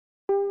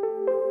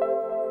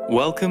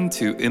Welcome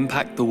to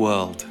Impact the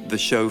World, the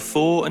show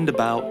for and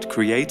about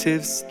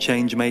creatives,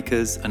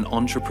 changemakers, and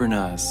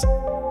entrepreneurs.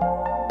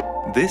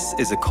 This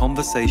is a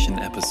conversation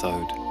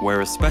episode where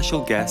a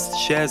special guest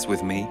shares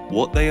with me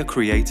what they are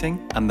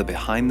creating and the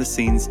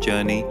behind-the-scenes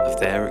journey of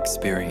their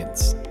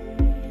experience.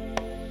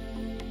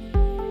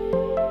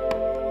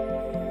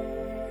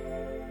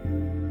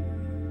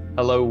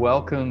 Hello,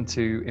 welcome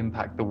to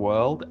Impact the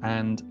World,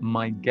 and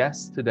my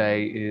guest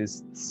today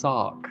is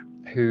Sark,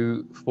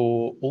 who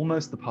for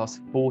almost the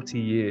past 40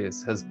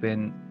 years has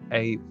been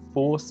a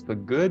force for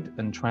good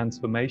and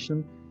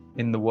transformation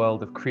in the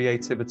world of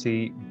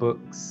creativity,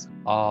 books,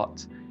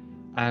 art.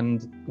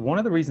 And one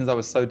of the reasons I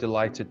was so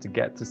delighted to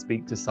get to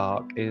speak to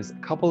Sark is a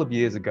couple of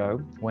years ago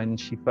when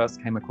she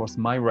first came across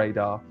my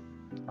radar.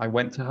 I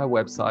went to her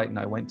website and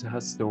I went to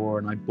her store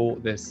and I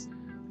bought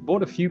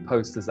a few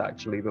posters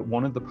actually, but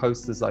one of the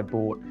posters I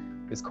bought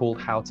is called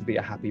How to Be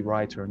a Happy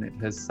Writer, and it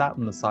has sat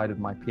on the side of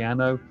my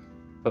piano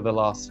for the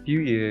last few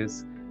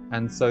years.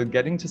 And so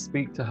getting to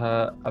speak to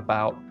her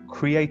about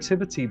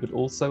creativity, but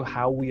also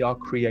how we are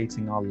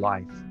creating our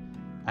life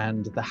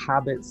and the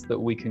habits that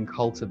we can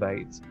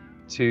cultivate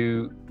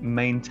to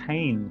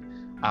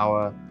maintain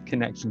our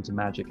connection to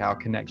magic, our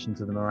connection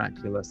to the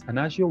miraculous. And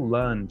as you'll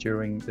learn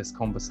during this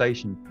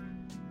conversation,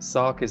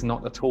 Sark is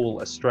not at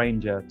all a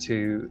stranger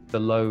to the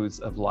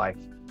lows of life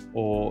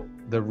or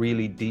the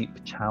really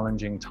deep,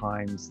 challenging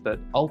times that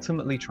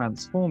ultimately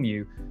transform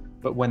you.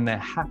 But when they're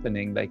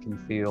happening, they can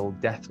feel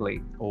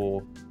deathly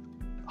or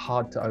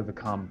hard to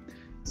overcome.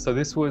 So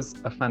this was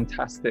a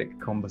fantastic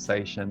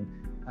conversation,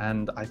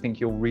 and I think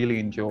you'll really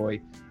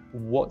enjoy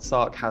what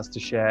Sark has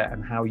to share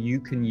and how you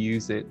can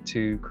use it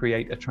to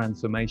create a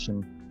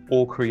transformation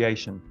or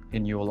creation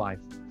in your life.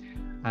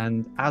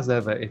 And as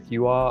ever, if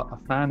you are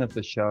a fan of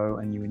the show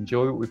and you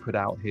enjoy what we put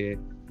out here,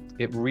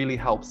 it really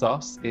helps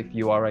us if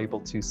you are able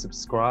to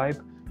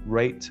subscribe,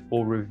 rate,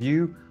 or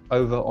review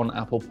over on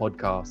Apple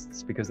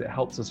Podcasts, because it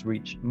helps us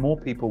reach more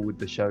people with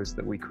the shows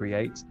that we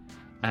create.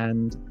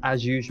 And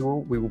as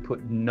usual, we will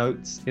put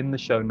notes in the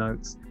show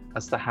notes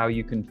as to how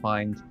you can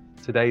find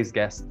today's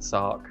guest,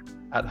 Sark,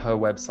 at her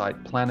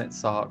website,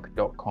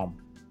 planetsark.com.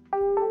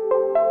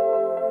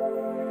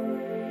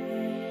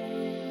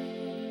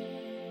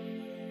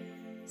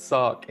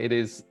 Sark, it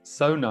is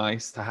so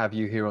nice to have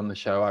you here on the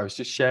show. I was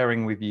just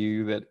sharing with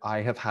you that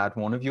I have had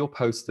one of your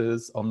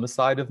posters on the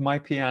side of my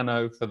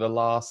piano for the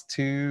last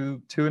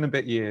two and a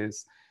bit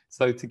years.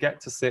 So to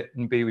get to sit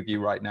and be with you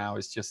right now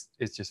is just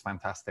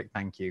fantastic.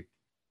 Thank you.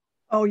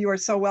 Oh, you are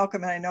so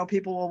welcome. And I know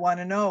people will want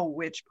to know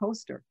which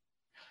poster.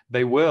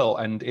 They will.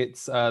 And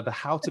it's the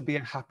How to Be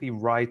a Happy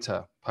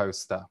Writer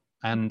poster.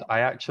 And I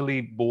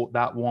actually bought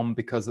that one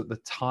because at the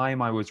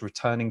time I was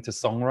returning to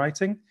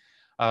songwriting,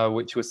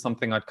 which was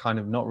something I'd kind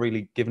of not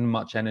really given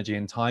much energy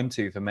and time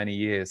to for many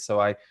years.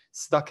 So I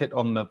stuck it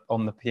on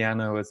the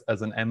piano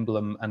as an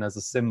emblem and as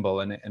a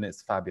symbol, and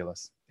it's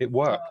fabulous. It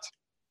worked.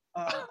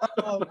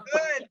 Good.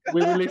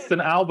 We released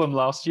an album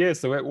last year,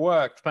 so it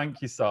worked.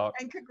 Thank you, Sark.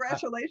 And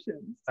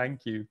congratulations.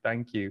 Thank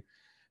you.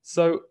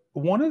 So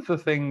one of the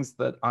things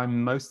that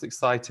I'm most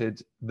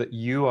excited that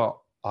you are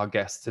our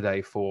guest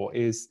today for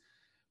is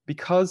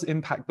because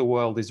Impact the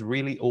World is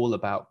really all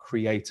about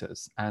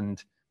creators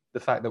and the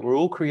fact that we're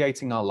all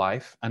creating our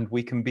life and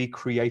we can be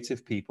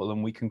creative people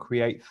and we can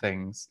create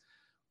things.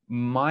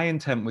 My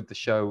intent with the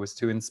show was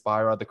to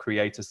inspire other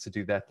creators to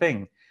do their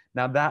thing.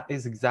 Now, that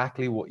is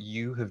exactly what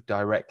you have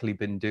directly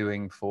been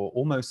doing for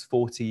almost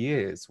 40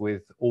 years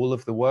with all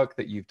of the work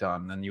that you've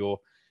done and your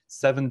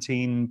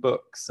 17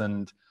 books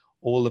and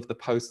all of the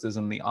posters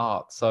and the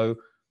art. So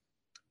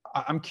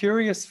I'm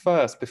curious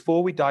first,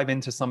 before we dive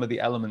into some of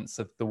the elements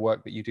of the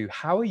work that you do,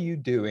 how are you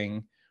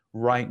doing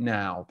right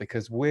now?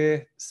 Because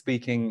we're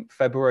speaking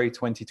February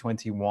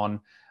 2021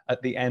 at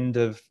the end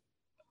of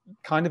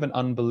kind of an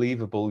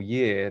unbelievable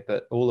year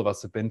that all of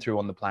us have been through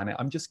on the planet.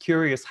 I'm just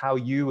curious how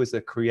you as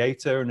a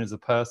creator and as a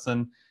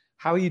person,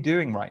 how are you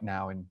doing right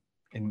now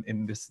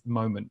in this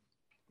moment?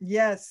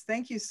 Yes,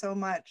 thank you so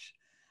much.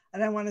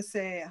 And I want to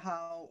say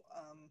how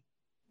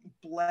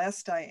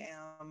blessed I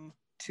am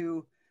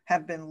to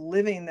have been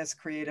living this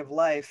creative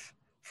life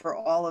for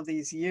all of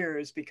these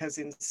years, because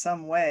in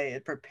some way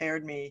it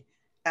prepared me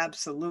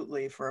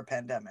absolutely for a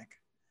pandemic.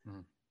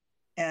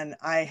 And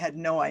I had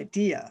no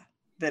idea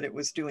that it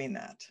was doing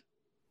that.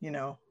 You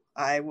know,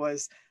 I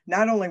was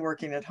not only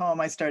working at home,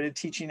 I started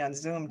teaching on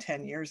Zoom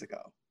 10 years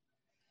ago.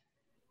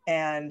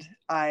 And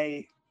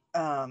I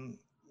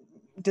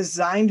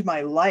designed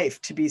my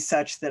life to be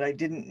such that I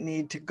didn't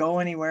need to go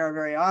anywhere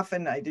very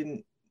often.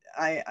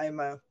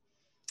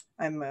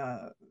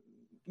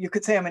 You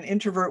could say I'm an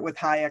introvert with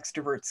high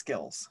extrovert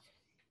skills.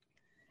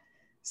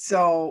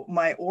 So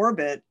my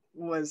orbit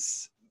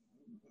was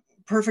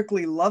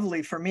perfectly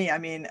lovely for me. I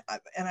mean,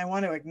 and I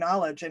want to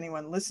acknowledge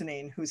anyone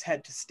listening who's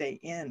had to stay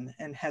in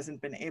and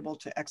hasn't been able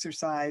to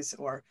exercise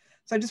so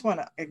I just want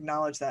to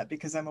acknowledge that,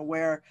 because I'm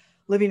aware,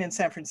 living in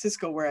San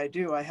Francisco where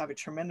I have a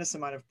tremendous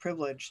amount of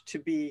privilege to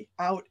be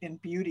out in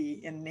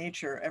beauty in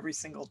nature every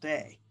single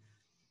day.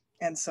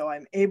 And so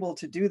I'm able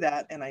to do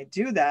that, and I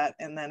do that,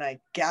 and then I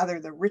gather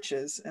the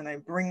riches and I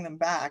bring them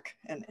back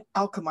and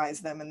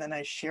alchemize them, and then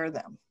I share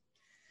them.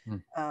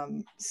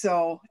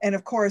 So, and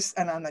of course,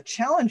 and on the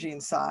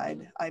challenging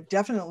side, I've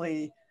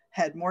definitely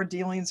had more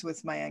dealings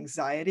with my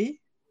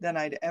anxiety than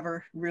I'd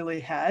ever really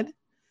had.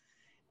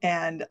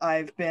 And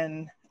I've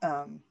been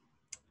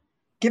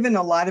given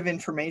a lot of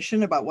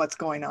information about what's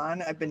going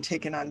on. I've been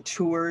taken on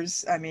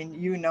tours. I mean,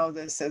 you know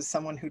this as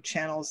someone who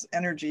channels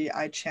energy,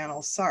 I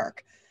channel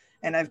Sark.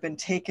 And I've been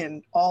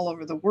taken all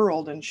over the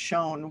world and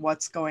shown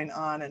what's going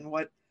on and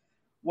what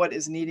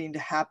is needing to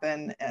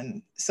happen.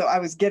 And so I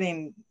was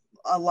getting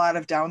a lot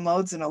of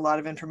downloads and a lot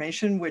of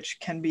information, which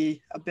can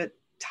be a bit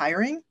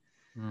tiring,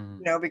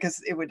 you know,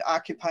 because it would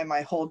occupy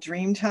my whole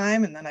dream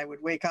time. And then I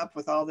would wake up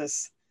with all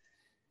this.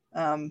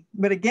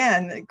 But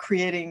again,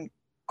 creating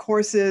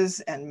courses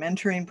and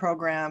mentoring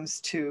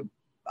programs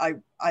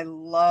I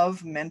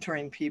love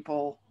mentoring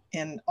people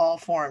in all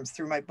forms,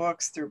 through my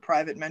books, through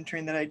private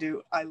mentoring that I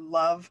do. I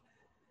love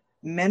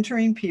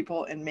mentoring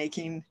people and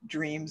making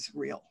dreams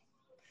real.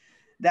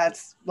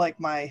 That's like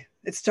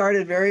it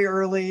started very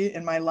early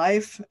in my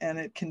life, and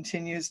it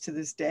continues to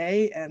this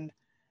day. And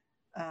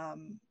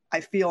I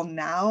feel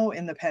now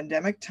in the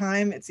pandemic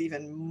time, it's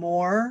even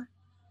more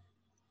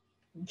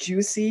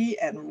juicy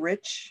and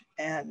rich,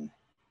 and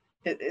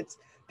it's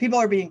people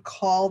are being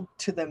called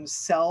to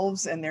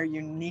themselves and their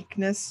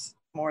uniqueness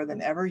more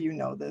than ever. You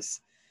know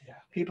this. Yeah.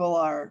 People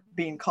are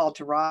being called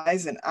to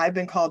rise, and I've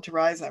been called to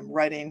rise. I'm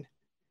writing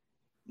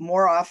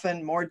more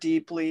often, more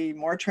deeply,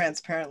 more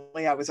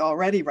transparently. I was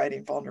already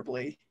writing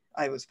vulnerably.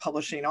 I was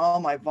publishing all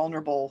my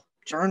vulnerable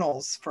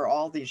journals for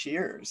all these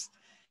years.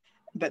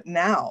 But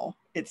now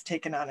it's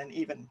taken on an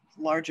even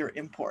larger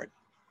import.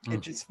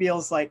 It just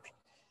feels like,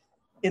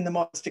 in the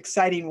most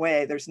exciting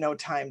way, there's no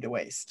time to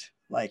waste.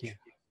 Like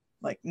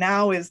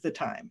now is the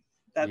time.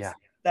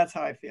 That's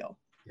how I feel.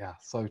 Yeah,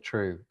 so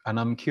true. And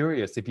I'm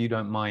curious if you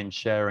don't mind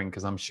sharing,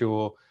 because I'm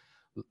sure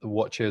the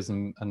watchers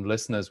and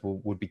listeners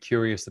would be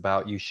curious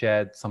about, you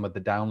shared some of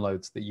the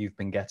downloads that you've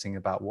been getting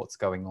about what's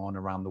going on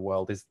around the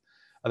world.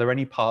 Are there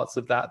any parts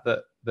of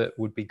that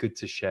would be good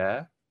to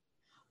share?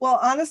 Well,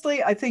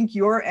 honestly, I think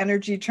your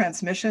energy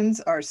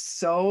transmissions are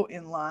so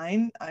in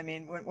line. I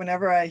mean,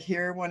 whenever I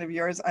hear one of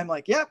yours, I'm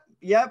like, yep,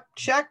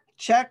 check,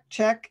 check,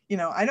 check. You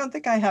know, I don't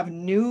think I have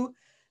new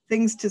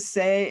things to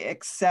say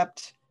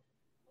except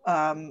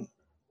to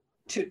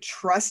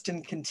trust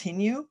and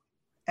continue.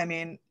 I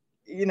mean,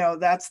 you know,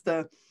 it's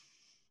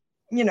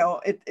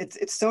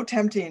so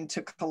tempting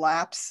to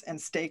collapse and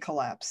stay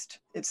collapsed.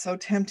 It's so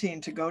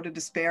tempting to go to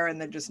despair and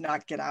then just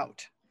not get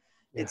out.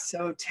 Yeah. It's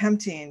so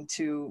tempting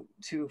to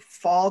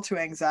fall to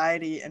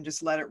anxiety and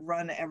just let it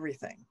run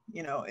everything.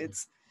 You know,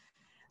 it's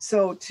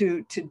so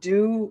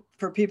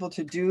for people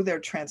to do their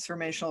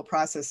transformational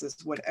processes,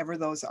 whatever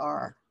those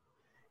are,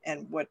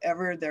 and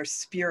whatever their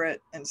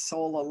spirit and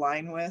soul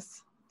align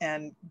with,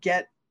 and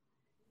get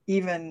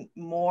even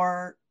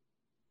more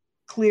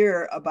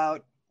clear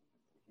about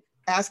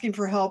asking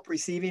for help,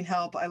 receiving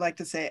help. I like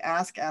to say,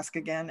 ask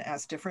again,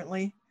 ask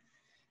differently.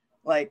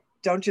 Like,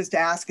 don't just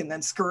ask and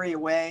then scurry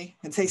away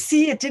and say,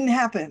 see, it didn't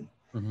happen.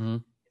 Mm-hmm.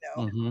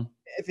 You know,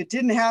 if it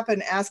didn't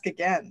happen, ask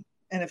again.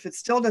 And if it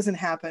still doesn't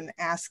happen,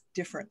 ask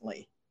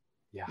differently.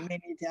 Yeah. You may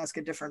need to ask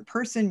a different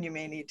person. You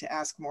may need to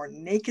ask more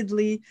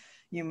nakedly.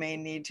 You may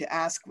need to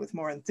ask with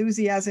more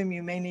enthusiasm.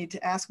 You may need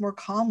to ask more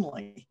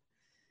calmly.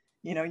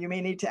 You know, you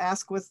may need to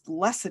ask with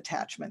less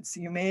attachments.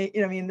 You may,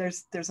 I mean,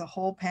 there's a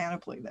whole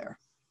panoply there.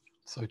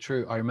 So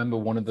true. I remember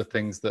one of the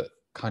things that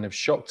kind of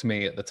shocked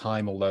me at the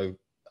time, although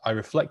I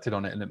reflected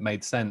on it and it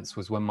made sense,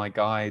 was when my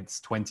guides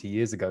 20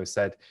 years ago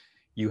said,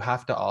 you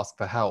have to ask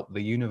for help.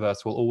 The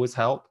universe will always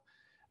help.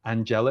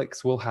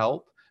 Angelics will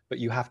help, but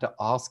you have to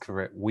ask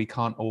for it. We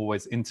can't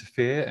always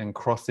interfere and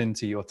cross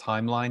into your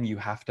timeline. You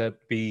have to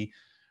be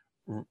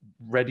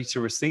ready to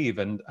receive.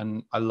 And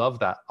I love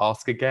that.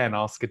 Ask again,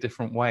 ask a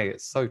different way.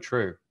 It's so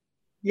true.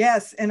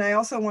 Yes. And I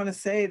also want to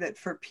say that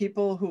for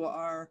people who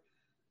are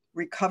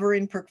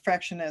recovering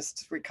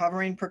perfectionists,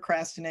 recovering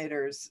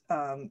procrastinators,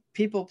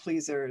 people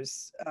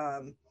pleasers,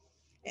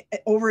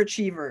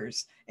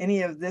 overachievers,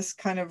 any of this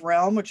kind of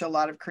realm, which a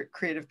lot of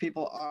creative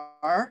people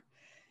are,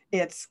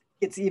 it's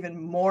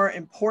even more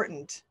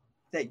important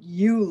that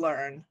you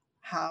learn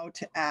how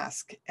to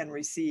ask and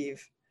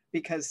receive,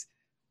 because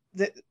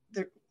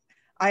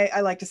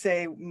I like to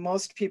say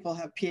most people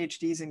have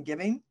PhDs in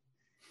giving,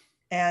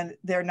 and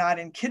they're not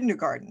in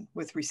kindergarten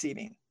with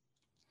receiving.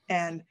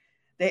 And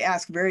they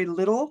ask very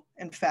little.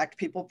 In fact,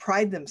 people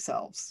pride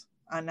themselves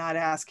on not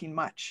asking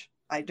much.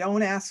 I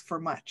don't ask for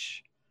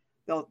much.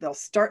 They'll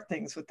start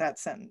things with that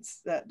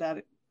sentence,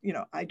 that you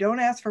know, I don't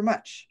ask for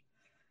much.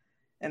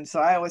 And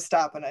so I always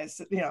stop and I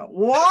said, you know,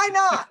 why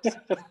not?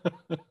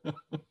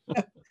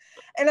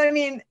 And I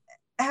mean,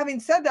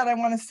 having said that, I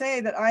want to say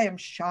that I am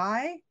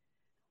shy.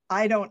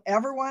 I don't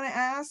ever want to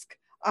ask.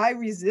 I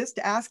resist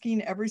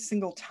asking every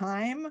single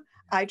time.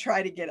 I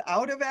try to get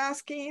out of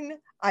asking.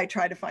 I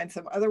try to find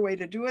some other way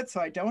to do it so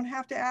I don't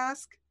have to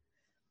ask.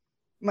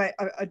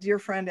 A dear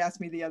friend asked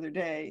me the other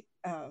day,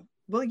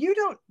 well, you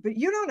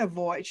don't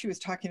avoid. She was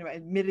talking about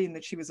admitting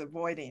that she was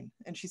avoiding.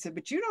 And she said,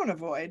 but you don't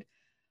avoid.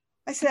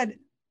 I said,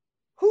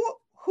 who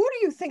do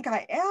you think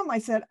I am? I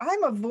said,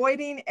 I'm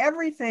avoiding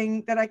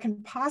everything that I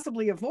can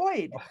possibly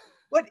avoid.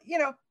 What,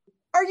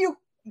 are you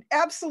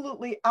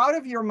absolutely out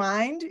of your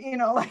mind?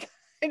 Like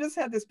I just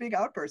had this big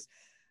outburst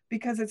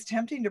because it's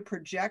tempting to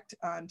project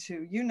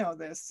onto,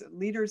 this,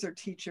 leaders or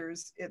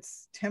teachers,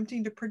 it's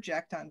tempting to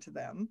project onto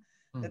them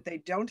that they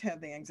don't have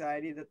the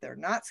anxiety, that they're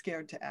not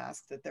scared to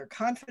ask, that they're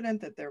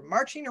confident, that they're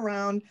marching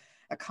around,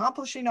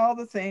 accomplishing all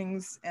the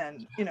things,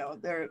 and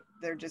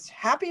they're just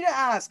happy to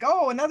ask.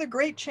 Oh, another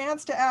great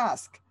chance to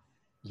ask.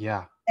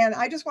 Yeah. And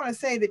I just want to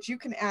say that you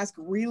can ask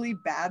really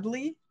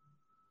badly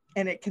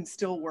and it can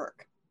still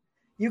work.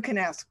 You can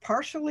ask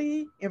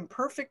partially,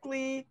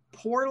 imperfectly,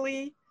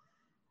 poorly,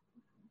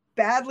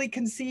 badly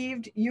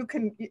conceived.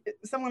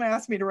 Someone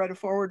asked me to write a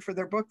foreword for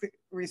their book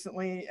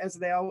recently, as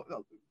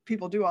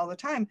people do all the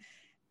time.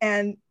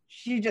 And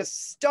she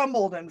just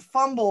stumbled and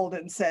fumbled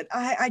and said,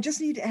 I just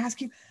need to ask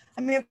you.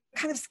 I mean, I'm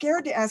kind of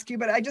scared to ask you,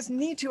 but I just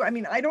need to. I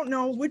mean, I don't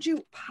know. Would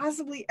you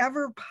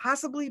ever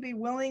possibly be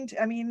willing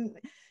to, and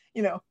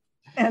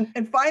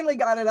finally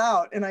got it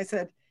out. And I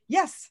said,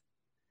 yes.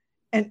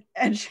 And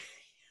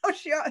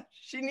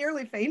she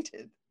nearly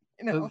fainted,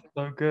 That's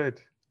so good.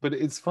 But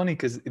it's funny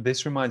because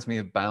this reminds me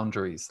of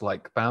boundaries.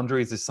 Like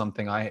boundaries is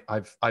something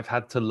I've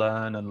had to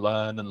learn and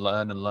learn and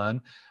learn and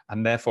learn,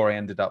 and therefore I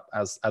ended up,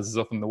 as is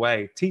often the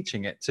way,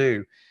 teaching it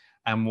too.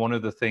 And one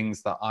of the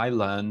things that I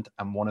learned,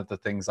 and one of the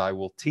things I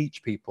will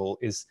teach people,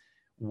 is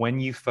when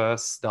you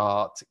first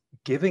start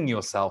giving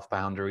yourself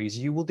boundaries,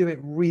 you will do it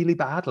really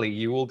badly.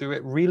 You will do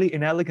it really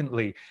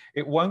inelegantly.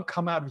 It won't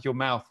come out of your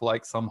mouth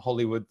like some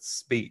Hollywood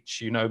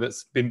speech,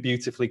 that's been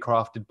beautifully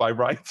crafted by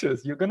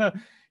writers. You're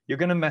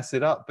gonna mess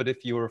it up. But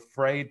if you're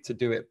afraid to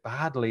do it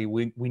badly,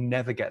 we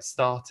never get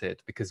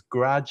started, because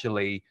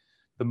gradually,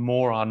 the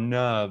more our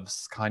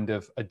nerves kind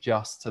of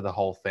adjust to the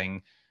whole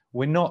thing,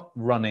 we're not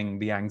running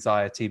the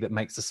anxiety that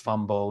makes us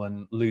fumble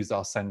and lose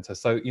our center.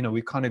 So,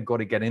 we've kind of got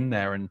to get in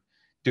there and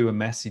do a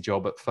messy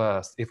job at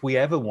first if we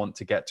ever want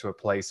to get to a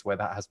place where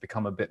that has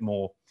become a bit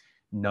more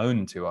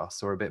known to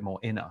us or a bit more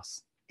in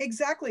us.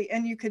 Exactly.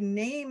 And you can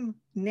name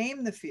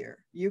the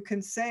fear. You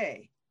can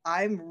say,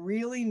 I'm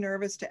really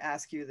nervous to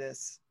ask you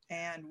this,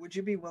 and would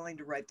you be willing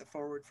to write the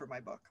foreword for my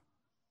book?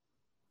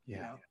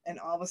 Yeah. And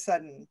all of a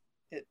sudden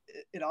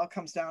it all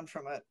comes down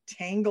from a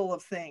tangle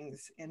of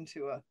things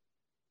into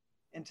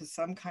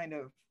some kind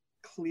of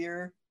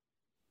clear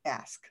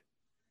ask.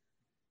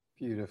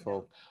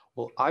 Beautiful.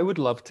 Well, I would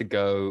love to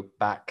go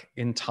back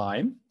in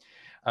time.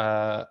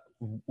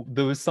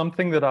 There was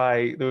something that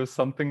I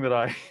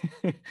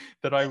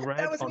that I read.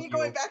 That was me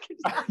going back in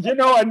time.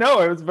 I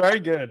know it was very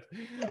good.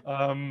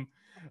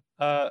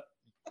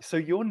 So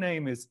your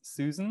name is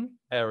Susan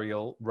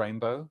Ariel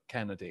Rainbow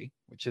Kennedy,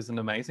 which is an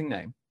amazing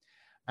name.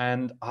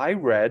 And I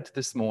read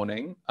this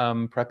morning,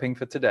 prepping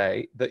for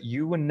today, that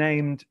you were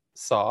named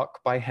Sark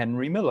by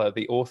Henry Miller,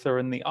 the author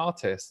and the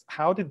artist.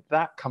 How did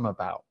that come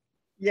about?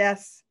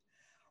 Yes.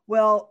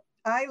 Well,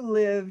 I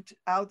lived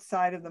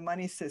outside of the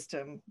money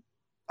system.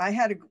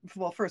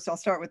 First I'll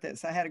start with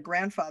this. I had a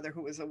grandfather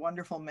who was a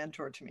wonderful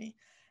mentor to me.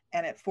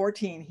 And at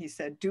 14, he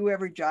said, do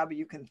every job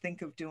you can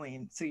think of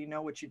doing so you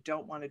know what you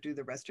don't want to do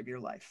the rest of your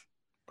life.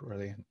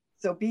 Brilliant.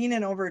 So being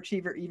an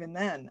overachiever, even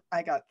then,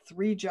 I got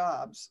 3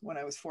 jobs when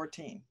I was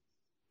 14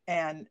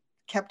 and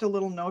kept a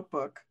little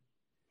notebook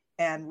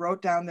and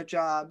wrote down the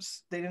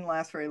jobs. They didn't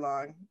last very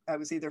long. I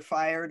was either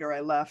fired or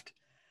I left.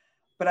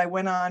 But I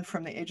went on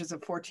from the ages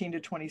of 14 to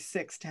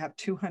 26 to have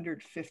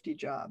 250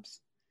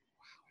 jobs.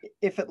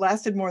 If it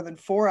lasted more than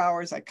 4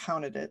 hours, I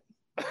counted it.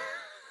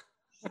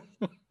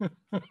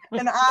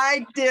 And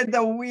I did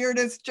the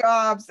weirdest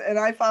jobs, and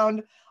I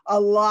found a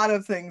lot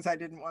of things I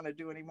didn't want to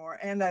do anymore.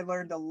 And I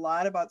learned a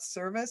lot about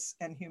service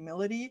and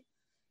humility.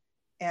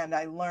 And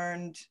I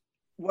learned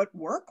what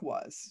work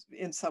was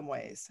in some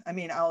ways. I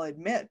mean, I'll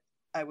admit,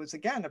 I was,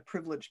 again, a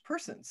privileged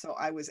person. So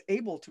I was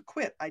able to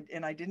quit,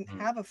 and I didn't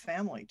have a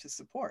family to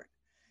support.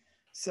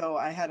 So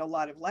I had a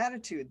lot of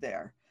latitude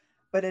there.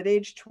 But at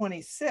age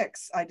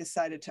 26, I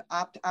decided to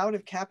opt out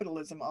of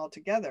capitalism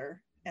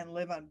altogether and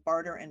live on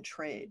barter and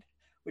trade,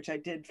 which I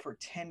did for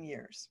 10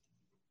 years.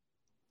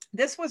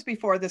 This was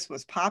before this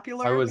was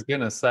popular. I was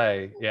going to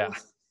say, yeah.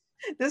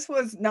 This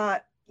was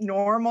not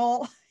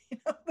normal.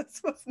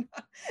 This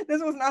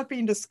was not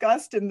being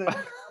discussed in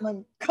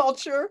the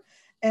culture.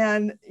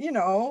 And,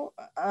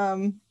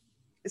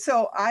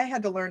 so I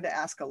had to learn to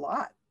ask a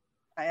lot.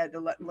 I had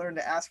to learn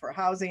to ask for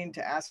housing,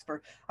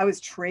 I was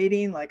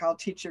trading, like, I'll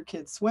teach your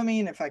kids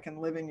swimming if I can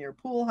live in your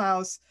pool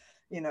house.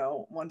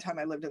 One time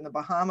I lived in the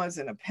Bahamas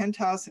in a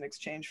penthouse in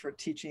exchange for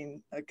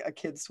teaching a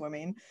kid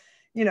swimming,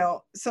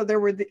 so there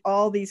were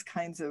all these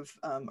kinds of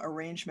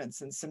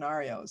arrangements and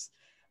scenarios.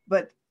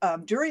 But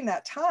during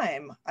that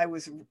time,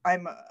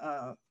 I'm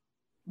a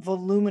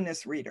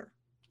voluminous reader.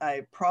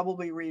 I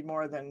probably read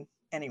more than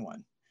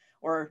anyone,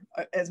 or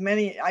as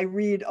many. I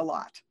read a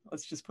lot.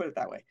 Let's just put it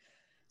that way.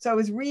 So I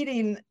was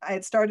reading, I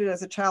had started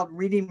as a child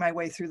reading my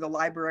way through the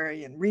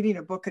library and reading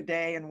a book a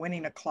day and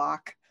winning a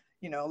clock.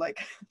 You know, like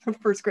the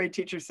first grade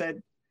teacher said,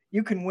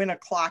 you can win a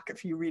clock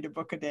if you read a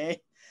book a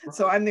day.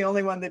 So I'm the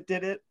only one that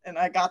did it. And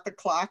I got the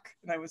clock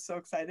and I was so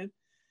excited.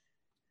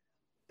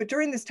 But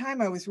during this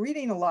time, I was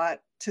reading a lot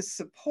to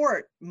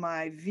support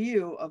my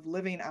view of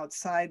living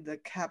outside the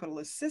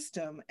capitalist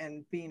system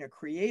and being a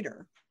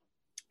creator.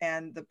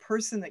 And the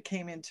person that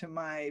came into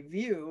my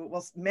view,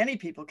 well, many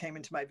people came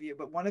into my view,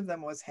 but one of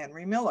them was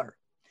Henry Miller.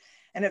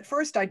 And at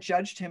first I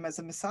judged him as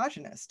a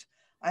misogynist.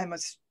 I'm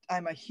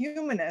a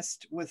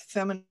humanist with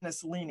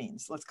feminist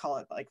leanings, let's call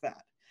it like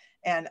that.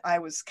 And I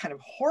was kind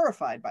of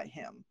horrified by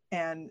him.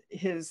 And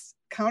his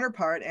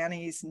counterpart,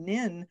 Anais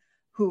Nin,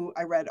 who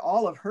I read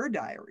all of her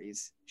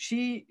diaries,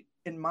 she,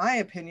 in my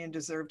opinion,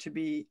 deserved to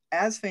be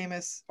as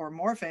famous or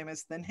more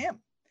famous than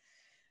him.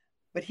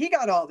 But he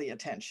got all the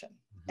attention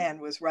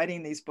and was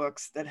writing these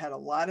books that had a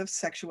lot of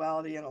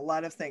sexuality and a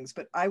lot of things.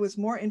 But I was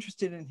more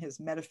interested in his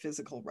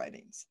metaphysical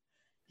writings.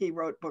 He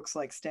wrote books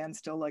like Stand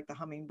Still Like the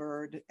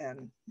Hummingbird.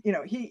 And, you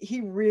know,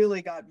 he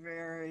really got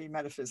very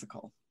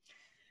metaphysical.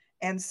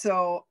 And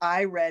so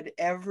I read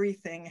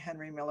everything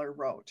Henry Miller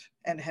wrote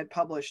and had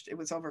published. It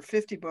was over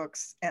 50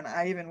 books. And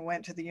I even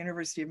went to the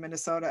University of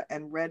Minnesota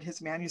and read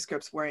his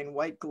manuscripts wearing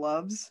white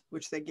gloves,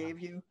 which they gave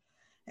you,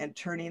 and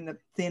turning the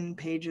thin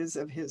pages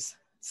of his,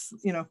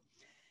 you know.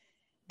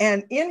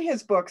 And in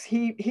his books,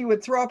 he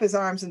would throw up his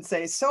arms and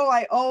say, so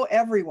I owe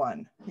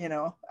everyone, you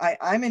know,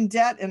 I'm in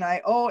debt and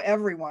I owe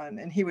everyone.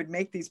 And he would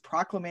make these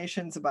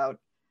proclamations about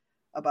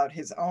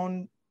his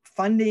own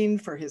funding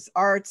for his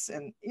arts.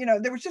 And, you know,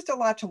 there was just a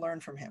lot to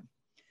learn from him.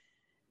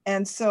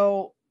 And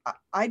so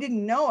I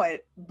didn't know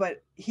it,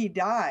 but he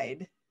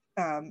died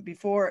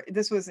before,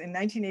 this was in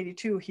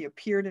 1982, he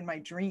appeared in my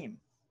dream.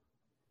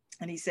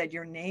 And he said,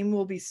 your name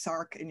will be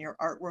Sark and your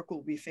artwork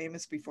will be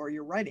famous before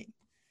your writing.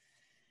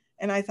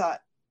 And I thought,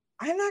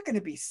 I'm not going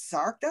to be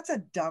Sark. That's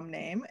a dumb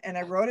name. And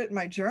I wrote it in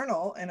my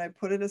journal and I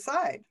put it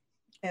aside.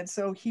 And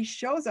so he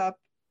shows up.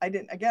 I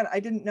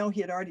didn't know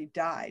he had already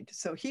died.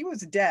 So he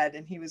was dead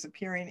and he was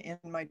appearing in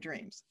my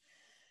dreams.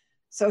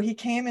 So he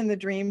came in the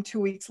dream 2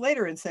 weeks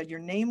later and said, your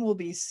name will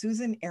be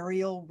Susan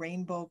Ariel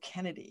Rainbow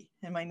Kennedy.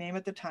 And my name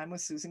at the time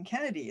was Susan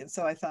Kennedy. And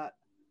so I thought,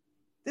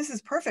 this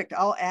is perfect.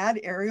 I'll add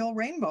Ariel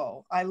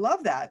Rainbow. I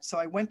love that. So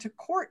I went to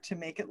court to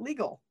make it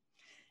legal.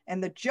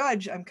 And the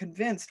judge, I'm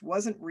convinced,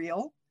 wasn't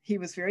real. He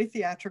was very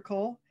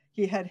theatrical.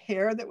 He had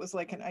hair that was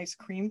like an ice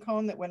cream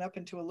cone that went up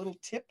into a little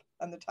tip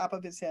on the top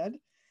of his head.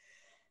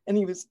 And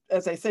he was,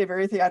 as I say,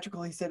 very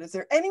theatrical. He said, is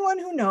there anyone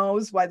who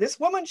knows why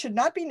this woman should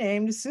not be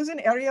named Susan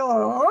Ariel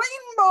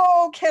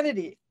Rainbow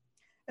Kennedy?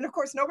 And of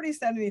course, nobody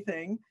said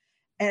anything.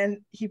 And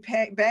he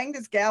banged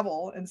his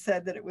gavel and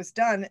said that it was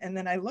done. And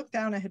then I looked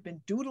down, I had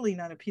been doodling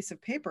on a piece of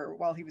paper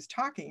while he was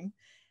talking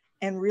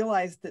and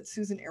realized that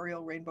Susan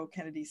Ariel Rainbow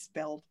Kennedy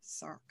spelled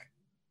Sark.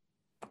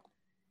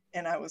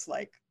 And I was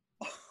like,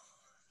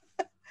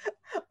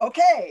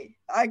 okay,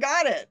 I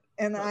got it.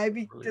 And I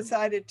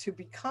decided to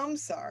become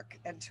Sark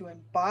and to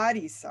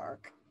embody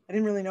Sark. I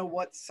didn't really know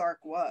what Sark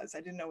was. I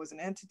didn't know it was an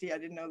entity. I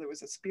didn't know there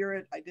was a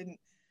spirit.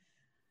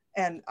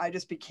 And I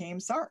just became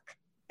Sark.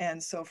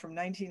 And so from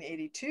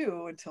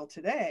 1982 until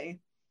today,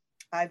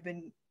 I've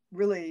been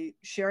really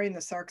sharing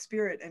the Sark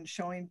spirit and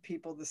showing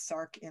people the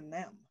Sark in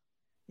them,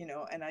 you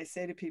know, and I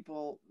say to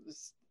people,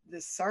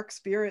 this Sark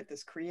spirit,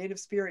 this creative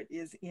spirit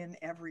is in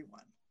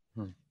everyone.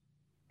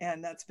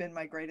 And that's been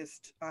my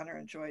greatest honor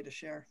and joy to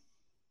share.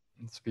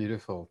 It's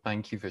beautiful.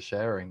 Thank you for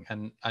sharing.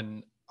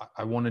 And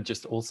I want to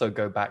just also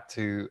go back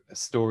to a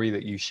story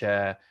that you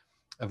share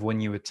of when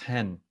you were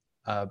 10,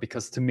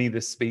 because to me,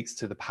 this speaks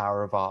to the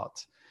power of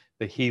art,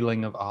 the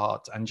healing of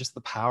art, and just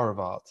the power of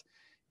art.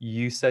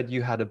 You said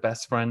you had a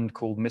best friend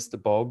called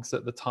Mr. Boggs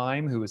at the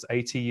time, who was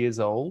 80 years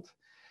old,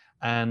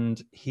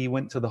 and he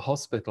went to the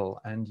hospital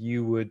and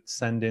you would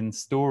send in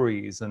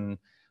stories and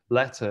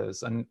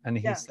letters, and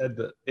he said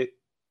that it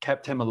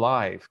kept him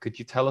alive. Could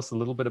you tell us a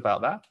little bit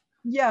about that?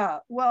 Yeah,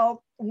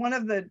 well, one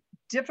of the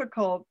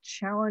difficult,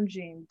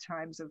 challenging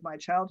times of my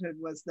childhood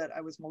was that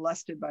I was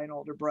molested by an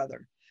older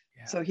brother.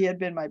 Yeah. So he had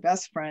been my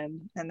best friend,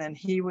 and then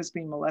he was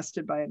being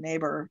molested by a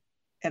neighbor,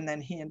 and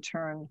then he in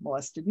turn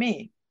molested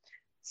me.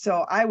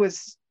 So I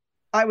was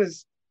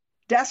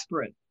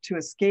desperate to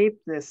escape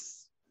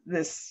this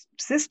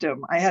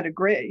system. I had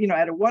I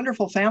had a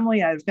wonderful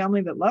family. I had a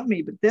family that loved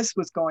me, but this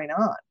was going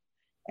on,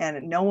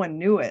 and no one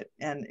knew it,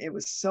 and it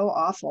was so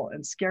awful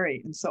and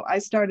scary. And so I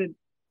started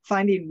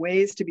finding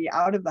ways to be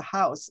out of the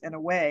house and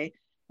away.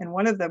 And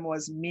one of them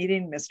was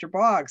meeting Mr.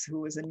 Boggs,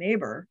 who was a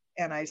neighbor.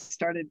 And I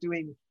started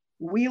doing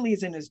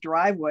wheelies in his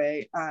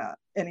driveway.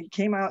 And he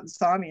came out and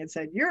saw me and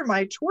said, "You're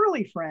my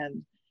twirly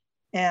friend,"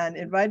 and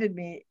invited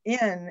me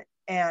in,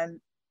 and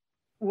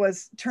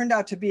turned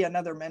out to be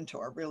another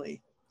mentor,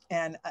 really,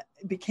 and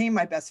became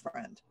my best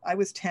friend. I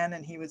was 10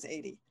 and he was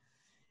 80.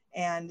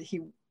 And he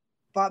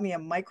bought me a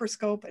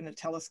microscope and a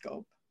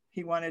telescope.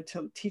 He wanted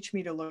to teach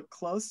me to look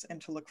close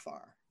and to look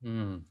far.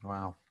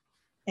 Wow.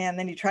 And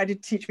then he tried to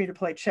teach me to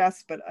play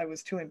chess, but I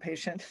was too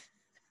impatient.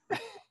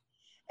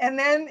 And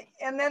then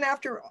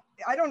after,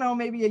 I don't know,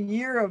 maybe a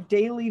year of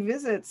daily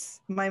visits,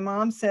 my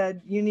mom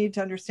said, you need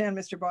to understand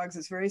Mr. Boggs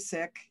is very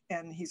sick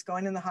and he's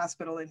going in the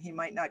hospital and he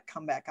might not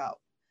come back out.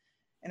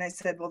 And I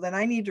said, well, then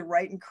I need to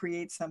write and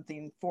create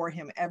something for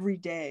him every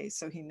day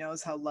so he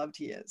knows how loved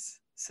he is.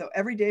 So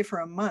every day for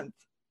a month,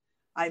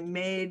 I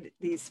made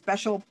these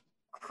special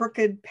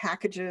crooked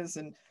packages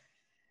and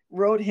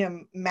wrote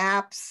him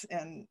maps.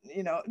 And,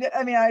 you know,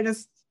 I mean, I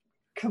just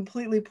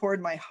completely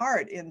poured my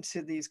heart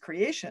into these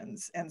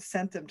creations and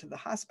sent them to the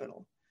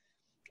hospital.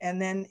 And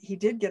then he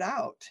did get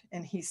out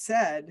and he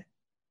said,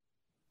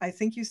 I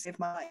think you saved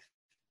my life.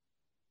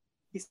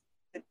 He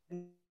said,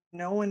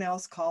 no one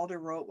else called or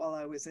wrote while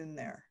I was in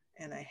there,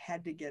 and I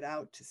had to get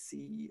out to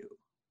see you.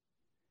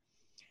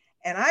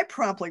 And I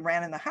promptly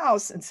ran in the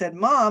house and said,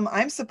 Mom,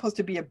 I'm supposed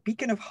to be a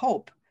beacon of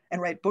hope and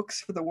write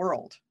books for the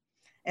world.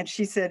 And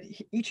she said,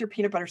 eat your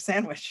peanut butter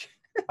sandwich.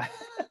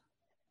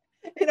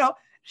 You know,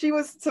 she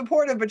was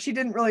supportive, but she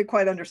didn't really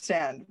quite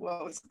understand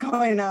what was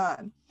going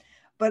on.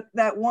 But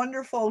that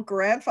wonderful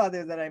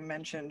grandfather that I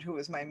mentioned, who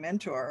was my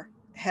mentor,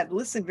 had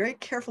listened very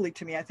carefully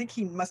to me. I think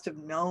he must have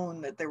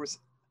known that there was,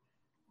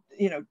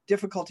 you know,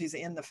 difficulties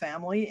in the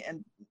family.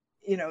 And,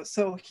 you know,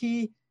 so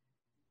he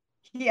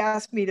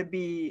asked me to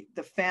be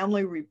the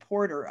family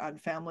reporter on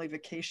family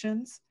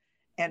vacations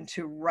and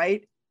to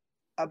write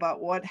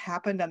about what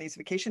happened on these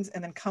vacations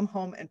and then come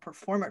home and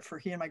perform it for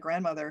he and my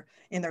grandmother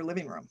in their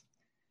living room.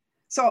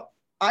 So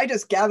I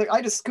just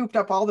scooped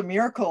up all the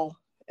miracle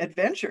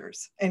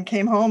adventures and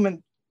came home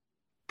and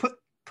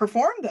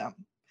performed them.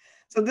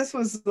 So this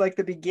was like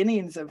the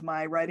beginnings of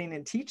my writing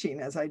and teaching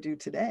as I do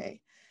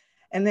today.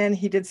 And then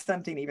he did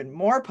something even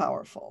more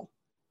powerful.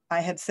 I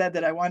had said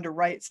that I wanted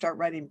to start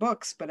writing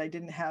books, but I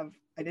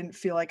didn't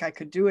feel like I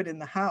could do it in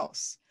the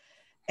house.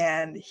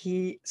 And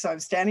so I'm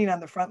standing on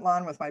the front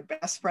lawn with my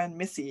best friend,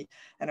 Missy,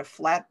 and a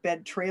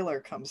flatbed trailer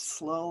comes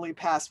slowly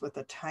past with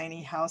a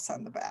tiny house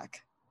on the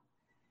back.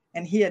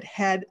 And he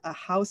had a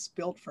house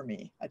built for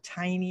me, a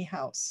tiny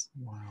house.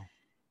 Wow.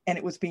 And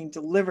it was being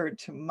delivered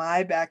to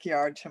my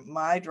backyard, to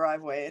my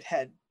driveway. It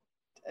had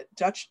a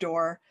Dutch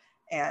door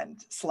and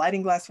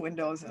sliding glass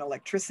windows and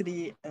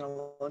electricity and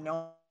a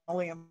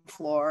linoleum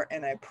floor.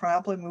 And I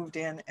promptly moved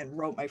in and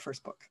wrote my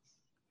first book.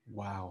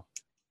 Wow.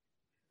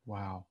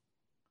 Wow.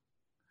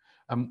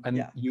 And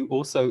yeah. you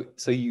also,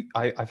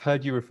 I've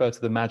heard you refer to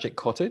the Magic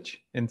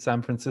Cottage in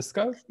San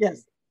Francisco.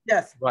 Yes.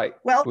 Yes. Right.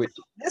 Well,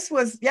 this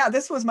was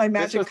my Magic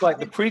Cottage. This was like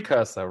the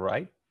precursor,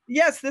 right?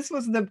 Yes, this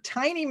was the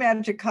tiny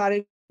Magic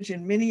Cottage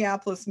in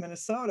Minneapolis,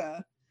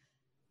 Minnesota.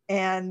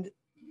 And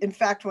in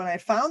fact, when I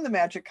found the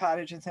Magic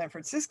Cottage in San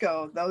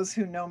Francisco, those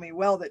who know me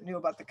well that knew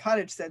about the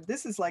cottage said,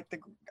 this is like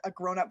a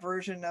grown-up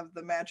version of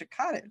the Magic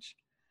Cottage.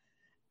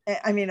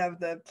 I mean, of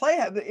the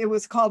playhouse. It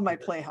was called my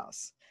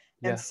playhouse.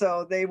 And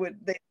so they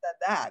said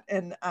that.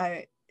 And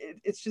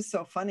it's just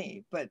so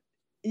funny. But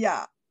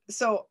yeah,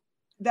 so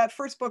that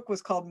first book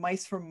was called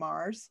Mice from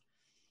Mars.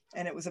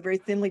 And it was a very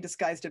thinly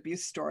disguised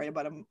abuse story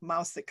about a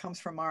mouse that comes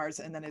from Mars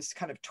and then is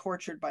kind of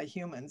tortured by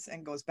humans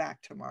and goes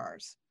back to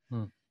Mars.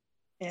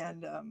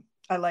 And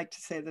I like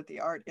to say that the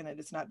art in it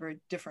is not very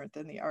different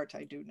than the art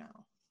I do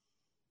now.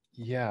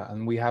 Yeah,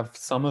 and we have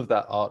some of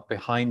that art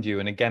behind you.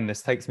 And again,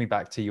 this takes me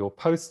back to your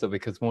poster,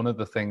 because one of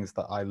the things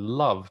that I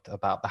loved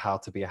about the How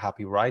to Be a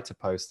Happy Writer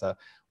poster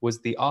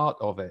was the art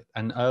of it.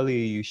 And earlier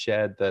you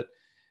shared that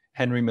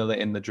Henry Miller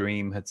in The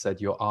Dream had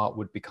said your art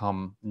would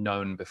become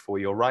known before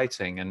your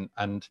writing.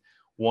 And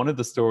one of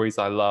the stories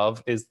I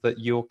love is that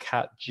your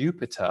cat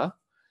Jupiter,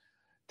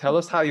 tell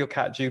us how your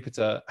cat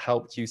Jupiter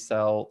helped you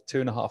sell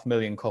 2.5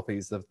 million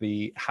copies of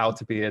the How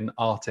to Be an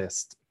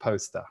Artist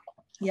poster.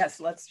 Yes,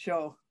 let's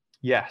show.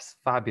 Yes,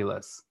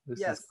 fabulous.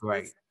 This is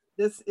great.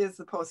 This is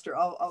the poster.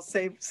 I'll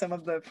save some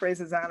of the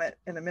phrases on it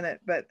in a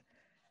minute, but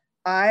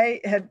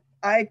I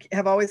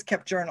have always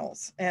kept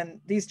journals,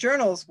 and these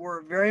journals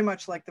were very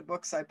much like the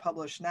books I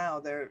publish now.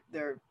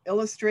 They're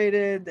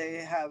illustrated, they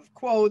have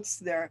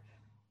quotes.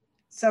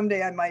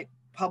 Someday I might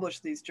publish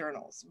these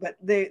journals, but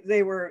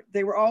they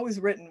were always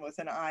written with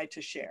an eye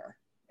to share.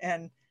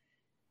 And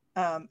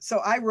so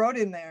I wrote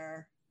in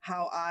there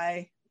how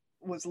I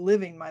was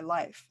living my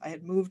life. I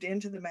had moved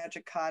into the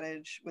Magic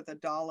Cottage with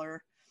 $1,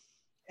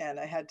 and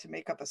I had to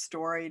make up a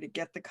story to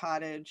get the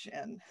cottage.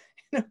 And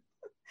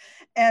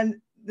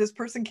and this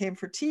person came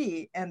for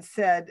tea and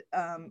said,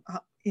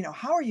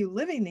 how are you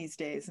living these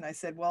days? And I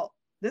said, well,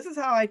 this is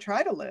how I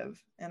try to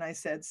live. And I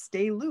said,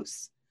 stay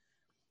loose,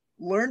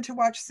 learn to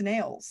watch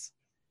snails,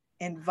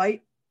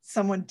 invite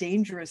someone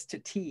dangerous to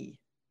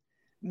tea,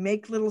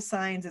 make little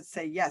signs that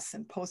say yes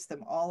and post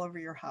them all over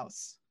your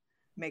house,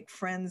 make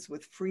friends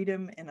with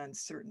freedom and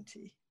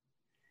uncertainty.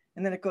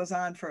 And then it goes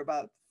on for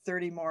about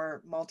 30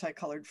 more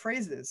multicolored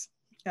phrases.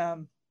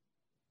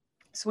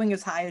 Swing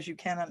as high as you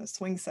can on a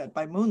swing set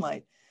by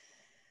moonlight.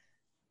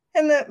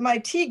 And my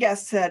tea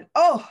guest said,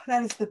 oh,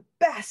 that is the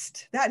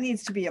best. That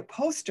needs to be a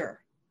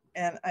poster.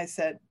 And I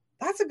said,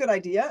 that's a good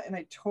idea. And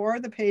I tore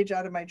the page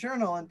out of my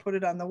journal and put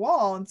it on the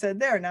wall and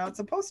said, there, now it's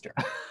a poster.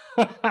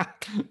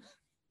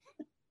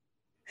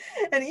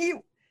 And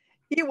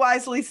he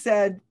wisely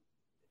said,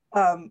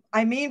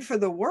 I mean for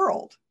the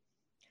world.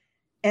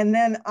 And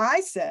then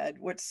I said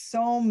what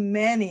so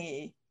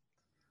many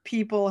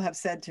people have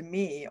said to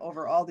me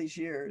over all these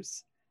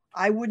years,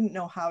 I wouldn't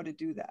know how to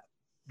do that.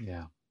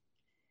 Yeah.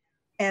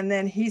 And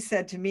then he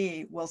said to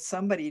me, well,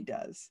 somebody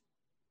does.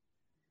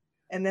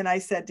 And then I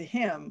said to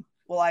him,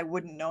 well, I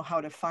wouldn't know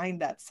how to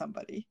find that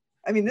somebody.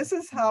 I mean, this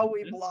is how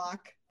we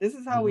block. This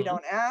is how we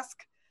don't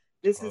ask.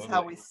 This is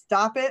how we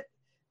stop it.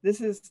 This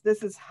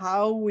is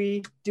how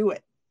we do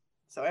it.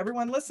 So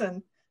everyone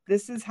listen,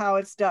 this is how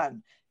it's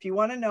done. If you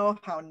want to know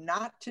how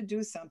not to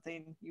do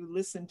something, you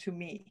listen to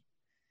me.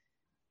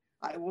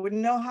 I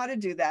wouldn't know how to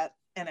do that,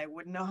 and I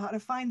wouldn't know how to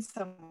find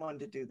someone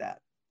to do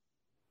that.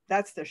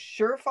 That's the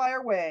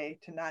surefire way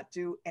to not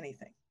do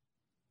anything.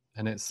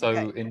 And it's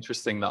so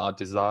interesting that our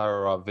desire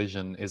or our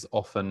vision is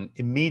often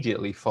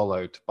immediately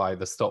followed by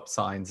the stop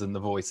signs and the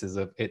voices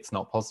of it's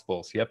not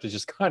possible. So you have to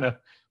just kind of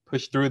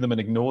push through them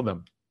and ignore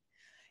them.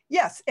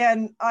 Yes.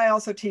 And I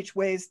also teach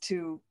ways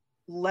to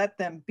let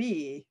them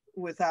be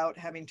without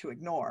having to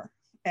ignore,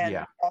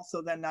 and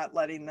also then not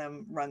letting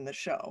them run the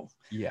show.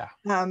 Yeah.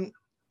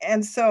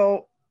 And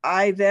so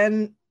I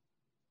then,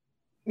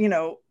 you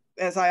know,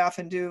 as I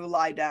often do,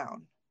 lie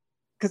down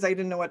because I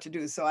didn't know what to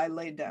do. So I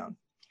laid down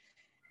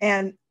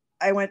and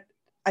I went,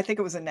 I think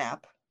it was a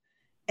nap.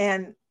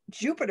 And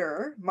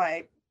Jupiter,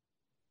 my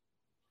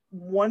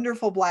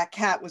wonderful black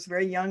cat, was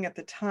very young at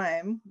the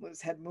time,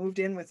 had moved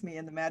in with me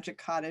in the Magic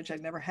Cottage. I'd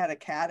never had a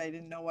cat. I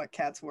didn't know what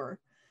cats were.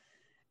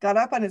 Got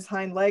up on his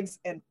hind legs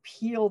and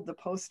peeled the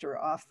poster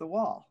off the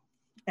wall.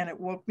 And it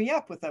woke me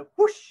up with a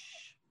whoosh.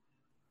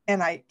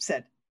 And I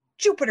said,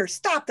 Jupiter,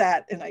 stop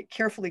that. And I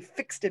carefully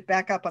fixed it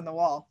back up on the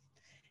wall.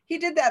 He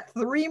did that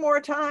 3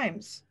 more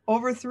times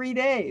over 3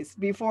 days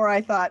before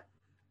I thought,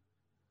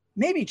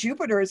 maybe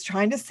Jupiter is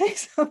trying to say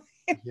something.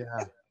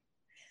 Yeah.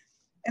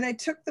 And I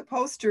took the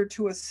poster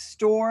to a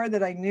store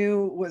that I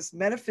knew was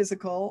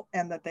metaphysical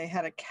and that they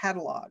had a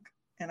catalog.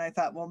 And I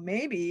thought, well,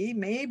 maybe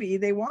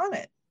they want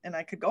it and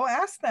I could go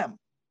ask them.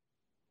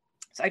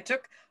 So I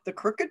took the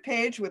crooked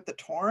page with the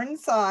torn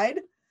side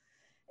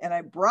and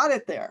I brought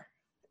it there.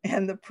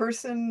 And the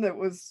person that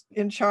was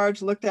in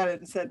charge looked at it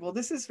and said, well,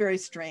 this is very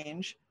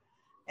strange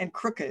and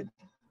crooked.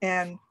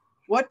 And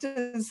what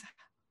does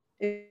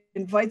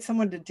invite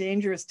someone to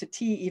dangerous to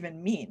tea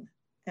even mean?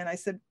 And I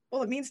said,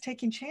 well, it means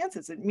taking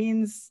chances. It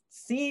means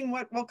seeing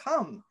what will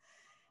come.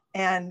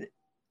 And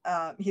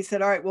he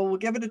said, all right, well, we'll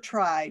give it a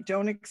try.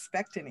 Don't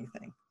expect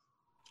anything.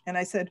 And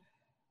I said,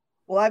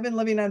 well, I've been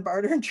living on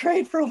barter and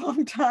trade for a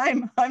long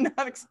time. I'm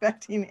not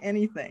expecting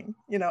anything.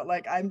 You know,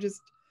 like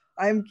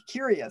I'm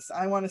curious.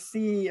 I want to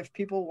see if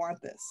people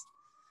want this.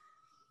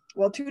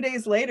 Well, 2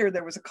 days later,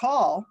 there was a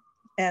call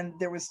and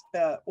there was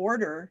an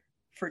order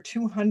for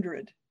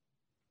 200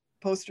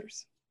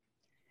 posters.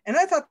 And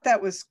I thought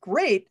that was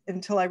great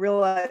until I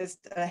realized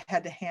I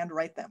had to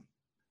handwrite them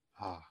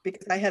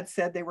because I had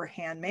said they were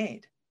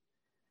handmade.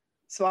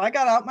 So I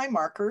got out my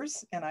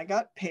markers and I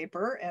got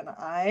paper and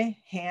I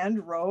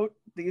hand wrote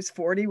these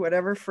 40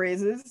 whatever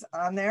phrases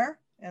on there.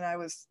 And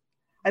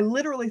I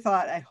literally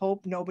thought, I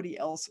hope nobody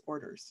else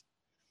orders.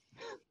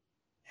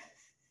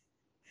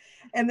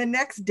 And the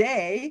next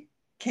day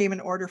came an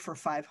order for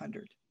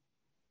 500.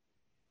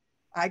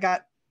 I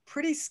got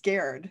pretty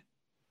scared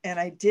and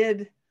I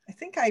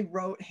think I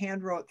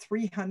hand wrote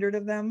 300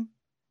 of them.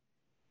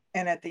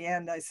 And at the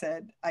end I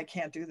said, I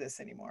can't do this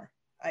anymore.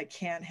 I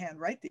can't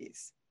handwrite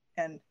these.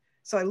 And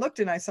so I looked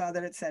and I saw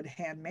that it said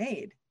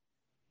handmade.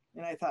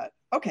 And I thought,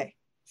 okay.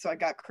 So I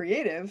got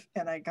creative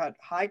and I got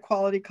high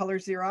quality color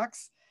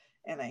Xerox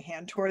and I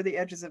hand tore the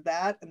edges of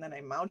that. And then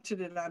I mounted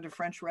it onto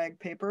French rag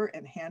paper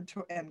and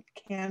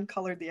hand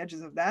colored the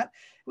edges of that.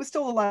 It was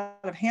still a lot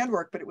of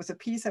handwork, but it was a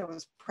piece I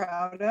was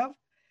proud of.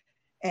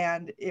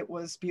 And it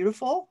was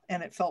beautiful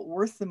and it felt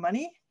worth the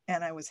money.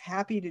 And I was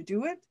happy to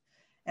do it.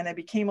 And I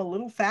became a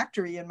little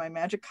factory in my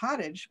Magic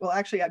Cottage. Well,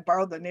 actually, I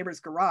borrowed the neighbor's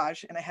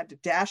garage and I had to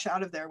dash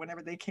out of there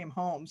whenever they came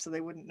home so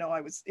they wouldn't know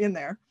I was in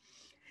there.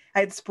 I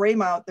had spray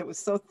mount that was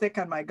so thick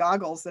on my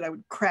goggles that I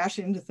would crash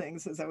into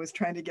things as I was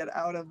trying to get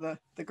out of the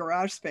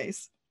garage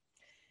space.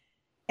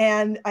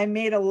 And I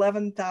made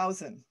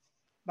 11,000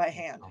 by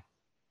hand.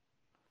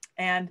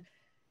 And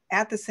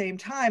at the same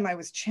time, I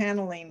was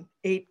channeling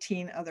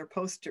 18 other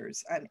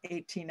posters on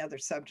 18 other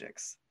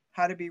subjects.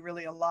 How to be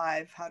really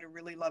alive, how to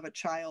really love a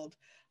child,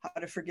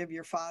 how to forgive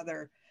your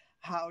father,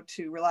 how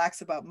to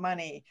relax about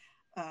money.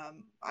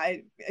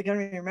 I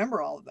don't even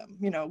remember all of them,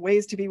 you know,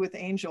 ways to be with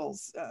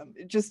angels,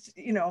 just,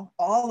 you know,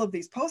 all of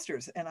these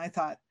posters. And I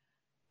thought,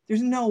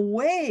 there's no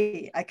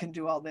way I can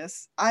do all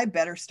this. I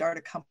better start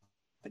a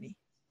company.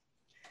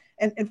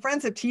 And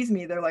friends have teased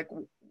me. They're like,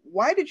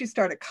 why did you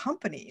start a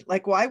company?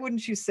 Like, why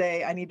wouldn't you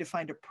say, I need to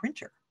find a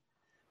printer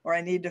or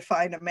I need to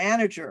find a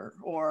manager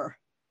or,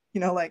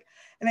 you know, like,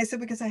 and I said,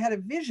 because I had a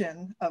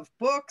vision of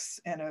books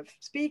and of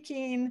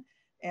speaking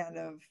and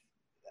of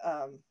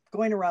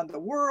going around the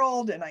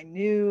world. And I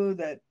knew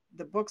that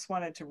the books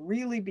wanted to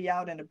really be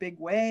out in a big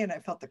way. And I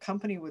felt the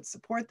company would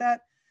support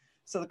that.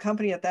 So the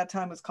company at that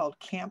time was called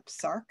Camp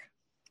Sark.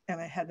 And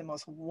I had the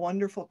most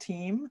wonderful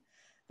team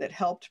that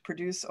helped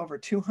produce over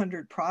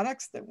 200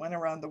 products that went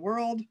around the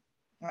world.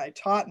 I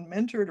taught and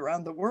mentored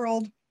around the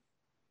world.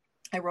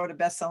 I wrote a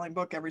best-selling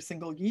book every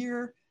single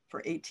year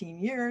for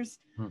 18 years,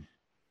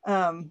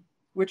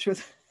 which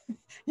was,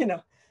 you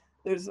know,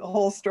 there's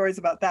whole stories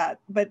about that.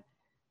 But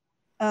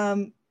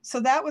so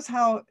that was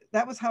how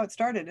it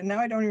started. And now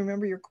I don't even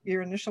remember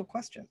your initial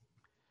question.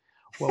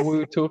 Well, we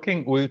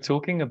were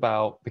talking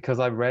about, because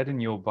I read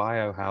in your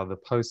bio how the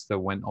poster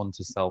went on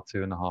to sell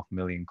 2.5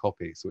 million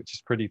copies, which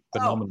is pretty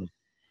phenomenal. Oh.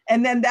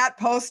 And then that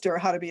poster,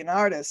 How to Be an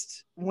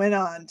Artist, went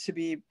on to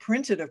be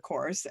printed, of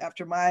course,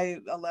 after my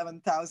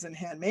 11,000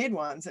 handmade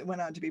ones. It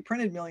went on to be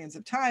printed millions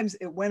of times.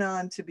 It went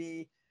on to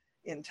be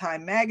in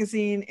Time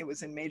magazine. It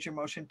was in major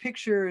motion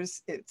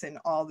pictures. It's in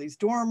all these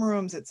dorm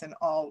rooms. It's in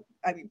all,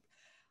 I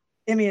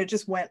mean, it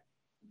just went,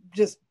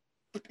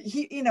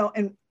 you know,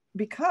 and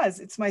because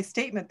it's my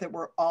statement that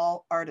we're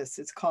all artists.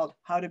 It's called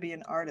How to Be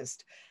an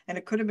Artist. And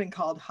it could have been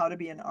called How to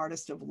Be an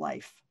Artist of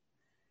Life,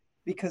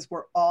 because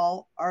we're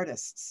all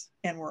artists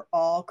and we're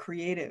all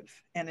creative.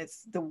 And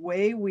it's the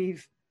way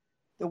we've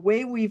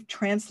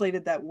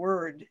translated that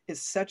word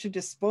is such a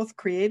both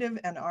creative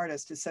and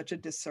artist is such a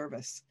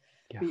disservice.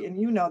 Yeah.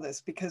 And you know this,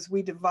 because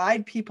we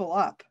divide people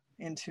up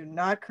into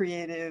not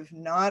creative,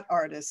 not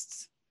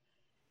artists.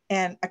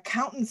 And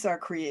accountants are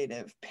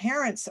creative.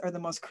 Parents are the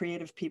most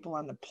creative people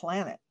on the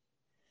planet.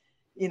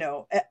 You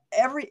know,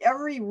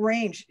 every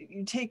range,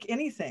 you take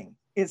anything,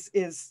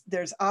 is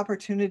there's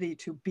opportunity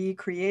to be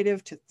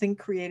creative, to think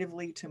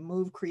creatively, to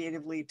move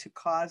creatively, to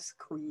cause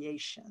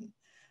creation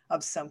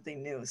of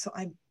something new. So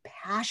I'm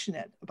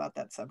passionate about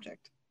that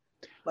subject.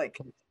 Like,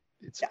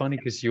 it's funny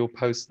because your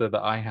poster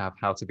that I have,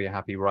 How to Be a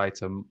Happy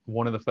Writer,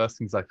 one of the first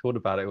things I thought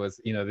about it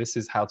was, you know, this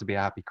is how to be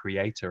a happy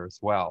creator as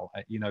well.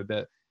 You know,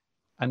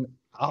 and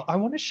I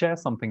want to share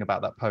something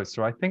about that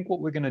poster. I think what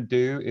we're going to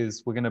do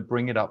is we're going to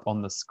bring it up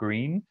on the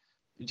screen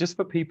just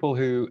for people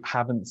who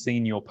haven't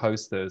seen your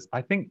posters.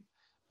 I think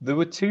there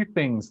were two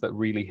things that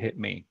really hit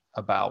me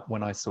about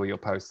when I saw your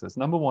posters.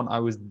 Number one, I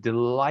was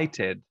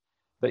delighted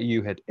that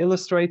you had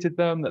illustrated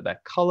them, that they're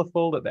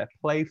colorful, that they're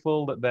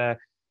playful, that they're,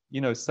 you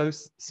know, so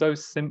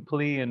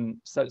simply and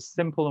so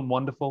simple and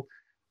wonderful.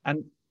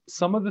 And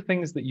some of the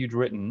things that you'd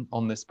written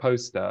on this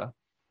poster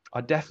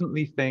are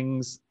definitely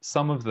things,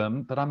 some of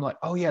them that I'm like,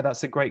 oh yeah,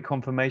 that's a great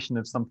confirmation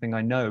of something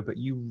I know. But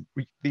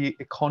the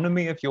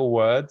economy of your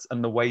words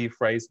and the way you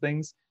phrase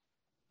things,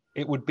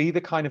 it would be the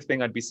kind of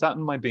thing I'd be sat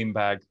in my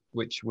beanbag,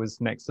 which was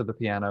next to the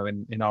piano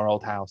in our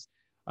old house.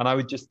 And I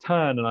would just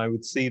turn and I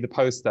would see the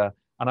poster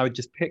and I would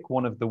just pick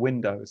one of the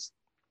windows.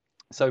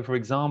 So for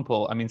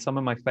example, I mean, some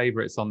of my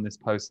favorites on this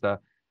poster,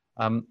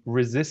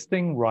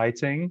 resisting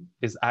writing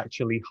is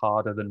actually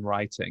harder than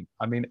writing.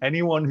 I mean,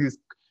 anyone who's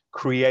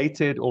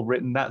created or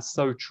written, that's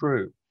so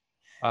true.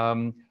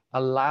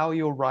 Allow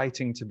your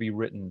writing to be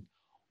written.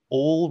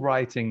 All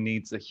writing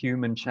needs a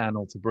human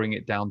channel to bring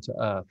it down to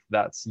earth.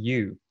 That's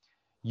you.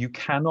 You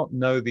cannot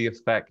know the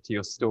effect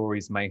your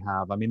stories may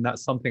have. I mean,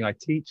 that's something I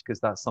teach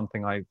because that's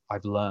something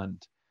I've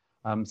learned.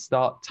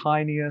 Start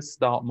tinier,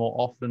 start more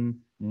often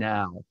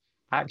now.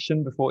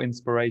 Action before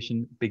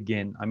inspiration,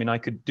 begin. I mean, I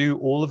could do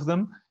all of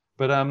them,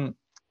 but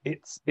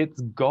it's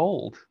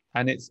gold.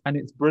 And it's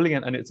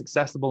brilliant and it's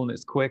accessible and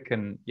it's quick.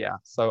 And yeah,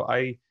 so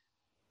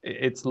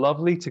it's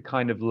lovely to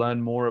kind of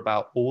learn more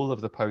about all of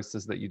the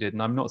posters that you did.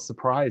 And I'm not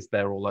surprised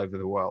they're all over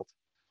the world.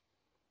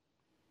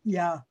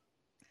 Yeah.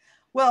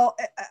 Well,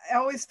 I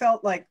always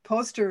felt like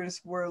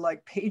posters were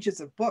like pages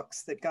of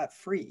books that got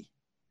free,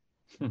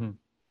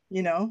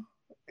 you know,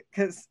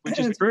 because. Which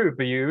is true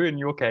for you in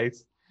your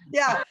case.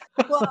 Yeah.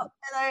 Well,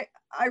 and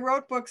I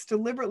wrote books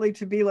deliberately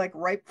to be like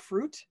ripe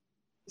fruit.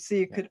 So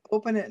you could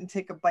open it and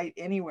take a bite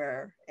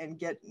anywhere and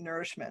get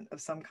nourishment of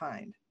some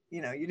kind.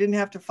 You know, you didn't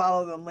have to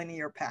follow the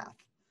linear path.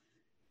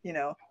 You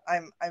know,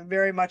 I'm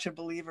very much a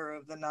believer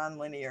of the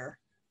nonlinear.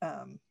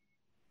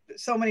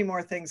 So many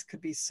more things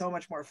could be so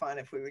much more fun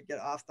if we would get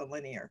off the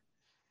linear.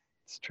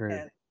 It's true.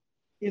 And,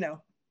 you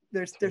know,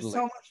 there's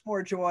so much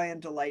more joy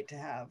and delight to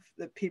have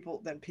than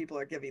people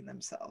are giving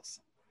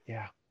themselves.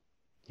 Yeah.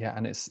 Yeah.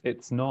 And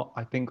it's not,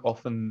 I think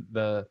often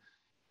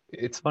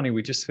it's funny,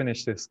 we just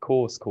finished this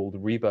course called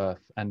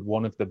Rebirth, and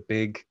one of the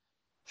big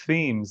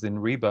themes in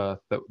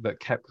Rebirth that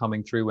kept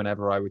coming through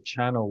whenever I would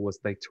channel was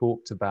they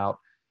talked about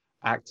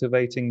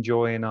activating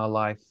joy in our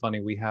life.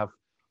 Funny,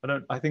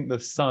 I think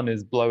the sun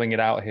is blowing it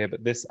out here,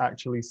 but this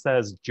actually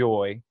says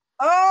joy.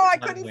 Oh, I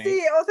couldn't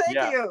see. Oh,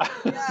 thank you.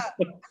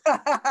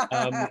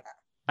 Yeah.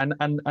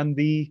 And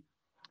the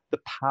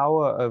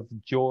power of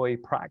joy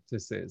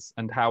practices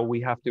and how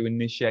we have to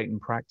initiate and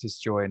practice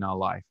joy in our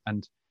life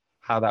and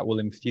how that will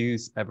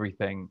infuse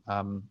everything.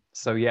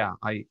 So yeah,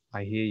 I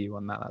hear you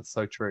on that. That's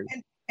so true.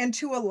 And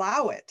to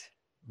allow it,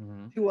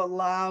 to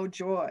allow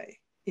joy,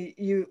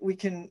 we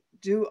can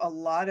do a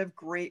lot of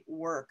great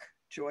work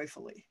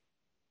joyfully.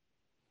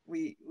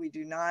 We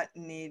do not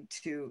need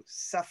to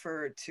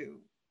suffer, to,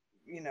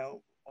 you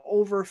know,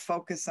 over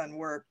focus on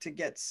work, to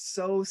get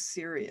so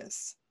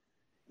serious,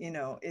 you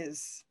know,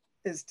 is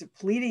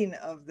depleting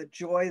of the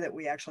joy that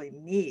we actually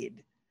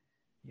need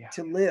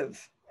to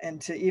live and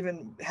to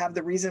even have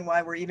the reason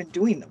why we're even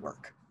doing the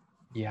work.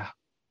 Yeah.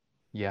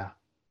 Yeah.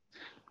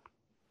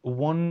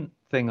 One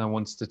thing I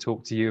wanted to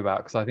talk to you about,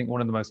 because I think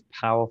one of the most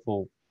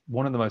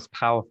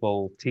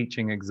powerful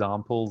teaching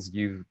examples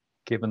you've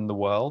given the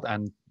world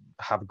and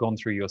have gone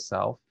through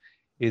yourself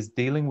is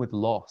dealing with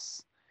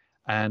loss.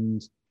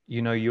 And,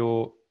 you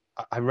know,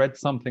 I read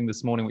something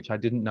this morning which I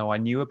didn't know. I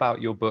knew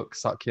about your book,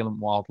 Succulent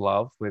Wild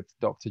Love, with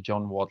Dr.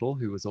 John Waddle,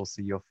 who was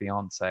also your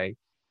fiance.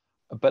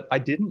 But I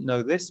didn't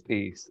know this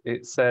piece.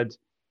 It said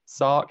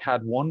Sark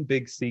had one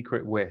big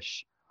secret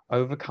wish,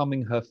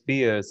 overcoming her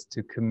fears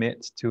to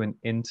commit to an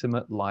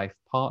intimate life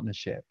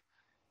partnership.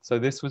 So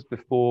this was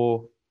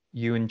before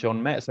you and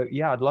John met. So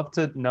yeah, I'd love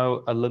to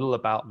know a little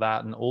about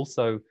that, and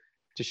also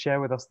to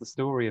share with us the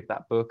story of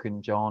that book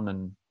and John.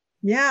 And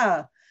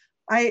Yeah,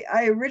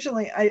 I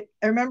originally, I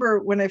remember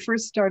when I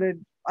first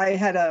started, I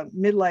had a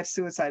midlife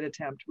suicide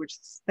attempt, which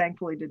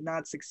thankfully did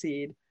not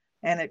succeed.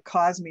 And it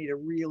caused me to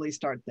really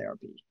start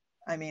therapy.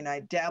 I mean, I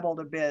dabbled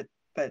a bit,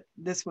 but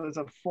this was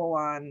a full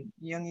on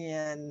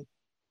Jungian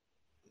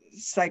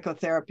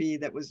psychotherapy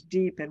that was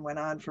deep and went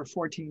on for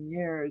 14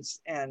 years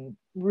and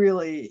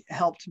really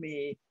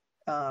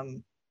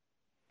um,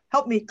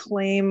 helped me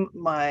claim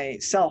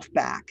myself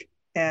back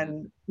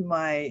and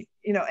my,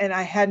 and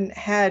I hadn't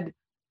had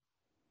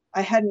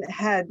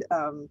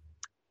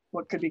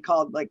what could be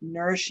called like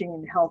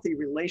nourishing, healthy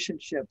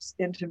relationships,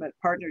 intimate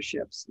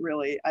partnerships.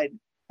 Really, I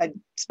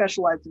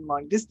specialized in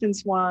long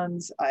distance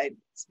ones. I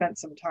spent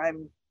some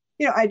time,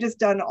 I just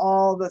done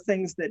all the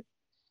things that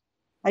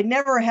I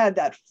never had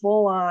that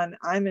full on.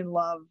 I'm in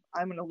love.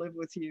 I'm going to live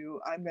with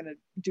you. I'm going to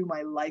do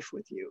my life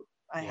with you.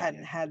 I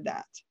hadn't had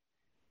that.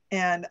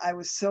 And I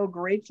was so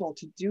grateful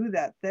to do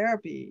that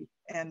therapy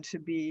and to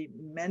be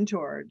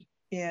mentored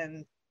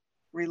in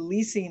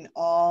releasing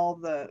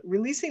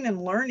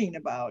and learning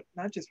about,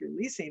 not just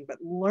releasing,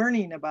 but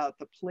learning about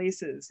the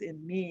places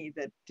in me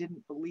that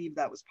didn't believe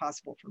that was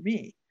possible for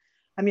me.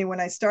 I mean, when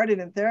I started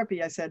in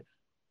therapy, I said,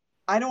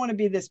 I don't want to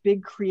be this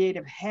big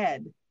creative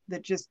head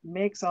that just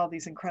makes all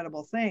these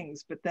incredible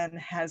things, but then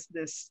has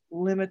this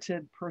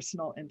limited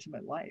personal,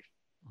 intimate life.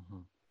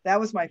 Mm-hmm. That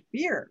was my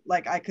fear.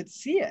 Like I could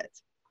see it.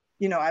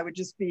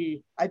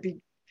 I'd be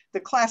the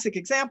classic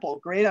example,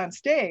 great on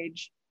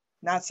stage,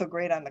 not so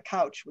great on the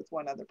couch with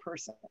one other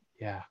person.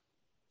 Yeah.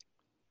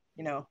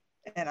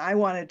 And I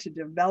wanted to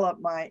develop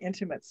my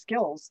intimate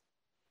skills.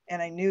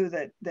 And I knew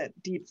that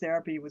deep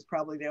therapy was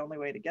probably the only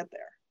way to get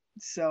there.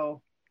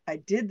 So I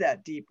did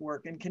that deep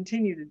work and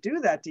continue to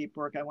do that deep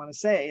work. I want to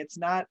say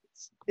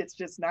it's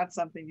just not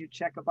something you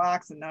check a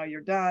box and now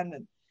you're done.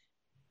 And,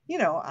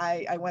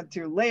 I went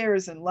through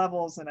layers and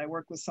levels, and I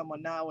work with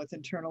someone now with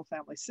internal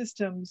family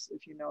systems.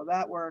 If you know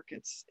that work,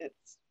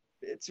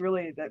 it's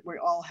really that we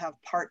all have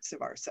parts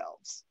of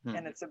ourselves,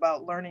 and it's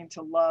about learning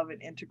to love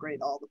and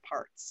integrate all the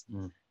parts.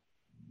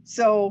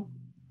 So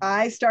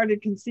I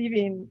started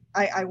conceiving.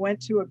 I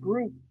went to a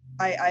group.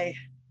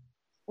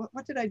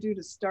 What did I do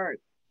to start?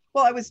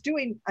 Well,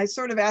 I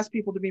sort of asked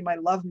people to be my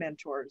love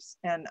mentors.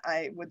 And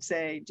I would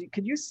say,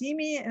 could you see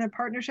me in a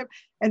partnership?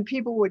 And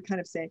people would kind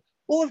of say,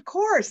 well, of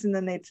course. And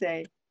then they'd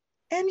say,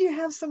 and you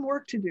have some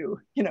work to do,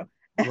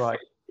 Right.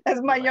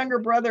 As my younger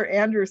brother,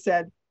 Andrew,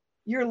 said,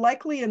 you're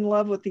likely in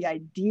love with the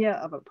idea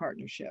of a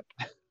partnership,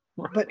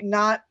 right, but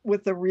not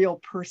with the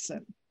real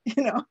person,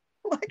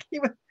 like he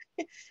would,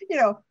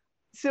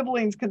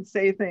 siblings can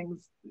say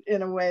things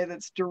in a way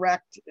that's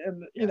direct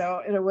and, in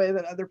a way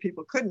that other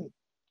people couldn't.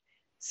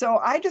 So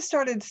I just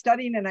started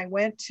studying, and I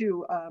went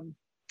to,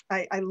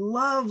 I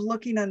love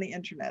looking on the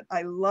internet.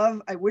 I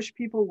wish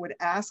people would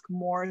ask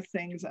more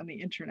things on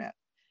the internet,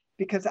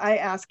 because I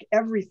ask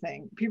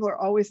everything. People are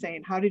always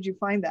saying, how did you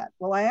find that?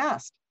 Well, I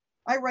asked.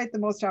 I write the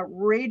most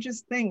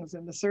outrageous things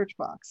in the search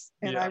box.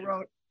 And I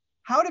wrote,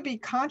 how to be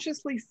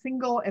consciously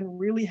single and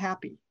really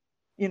happy.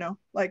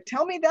 Like,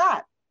 tell me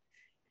that.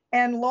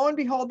 And lo and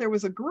behold, there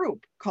was a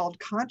group called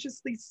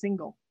Consciously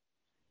Single.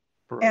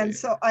 Brilliant. And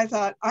so I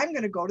thought, I'm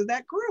going to go to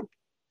that group.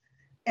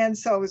 And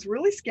so I was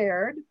really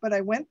scared, but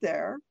I went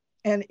there.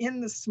 And in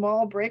the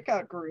small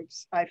breakout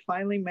groups, I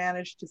finally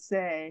managed to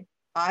say,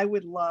 I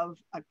would love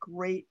a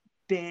great,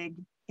 big,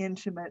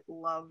 intimate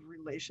love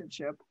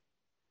relationship.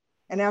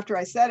 And after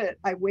I said it,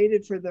 I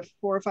waited for the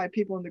 4 or 5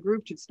 people in the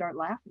group to start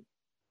laughing.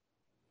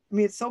 I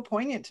mean, it's so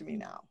poignant to me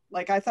now.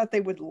 Like, I thought they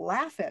would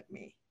laugh at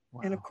me.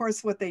 Wow. And of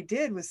course, what they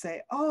did was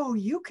say, oh,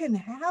 you can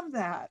have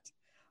that.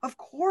 Of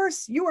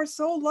course, you are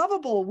so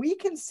lovable. We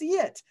can see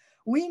it.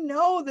 We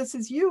know this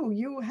is you.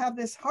 You have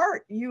this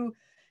heart.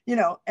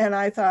 And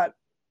I thought,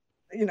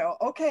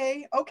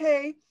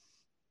 okay.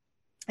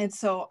 And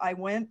so I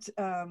went,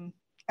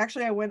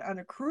 I went on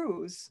a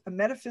cruise, a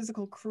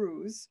metaphysical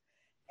cruise.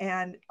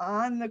 And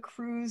on the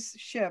cruise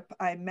ship,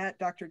 I met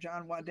Dr.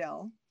 John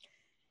Waddell.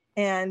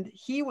 And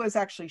he was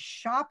actually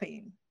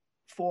shopping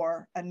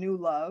for a new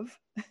love.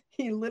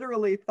 He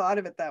literally thought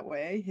of it that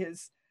way.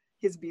 His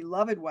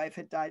beloved wife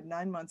had died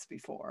 9 months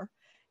before.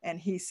 And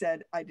he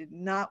said, I did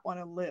not want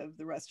to live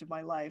the rest of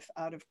my life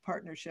out of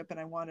partnership. And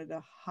I wanted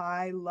a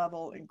high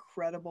level,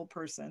 incredible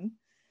person.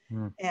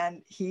 Mm.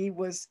 And he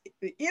was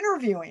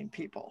interviewing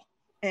people.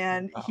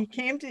 And Wow.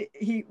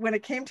 when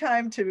it came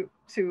time to,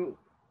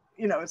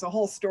 it's a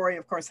whole story,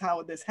 of course,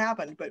 how this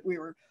happened, but we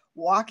were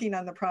walking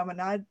on the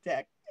promenade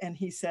deck and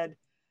he said,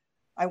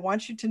 I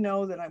want you to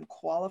know that I'm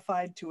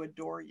qualified to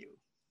adore you.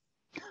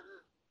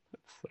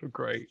 That's so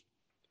great.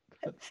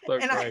 That's so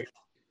And great.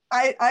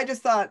 I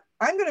just thought,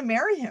 I'm going to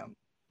marry him.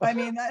 I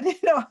mean,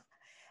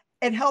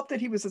 it helped that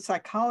he was a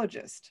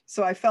psychologist.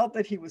 So I felt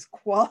that he was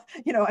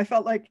I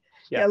felt like,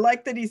 Yeah. I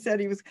liked that he said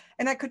he was,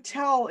 and I could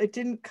tell it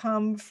didn't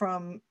come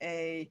from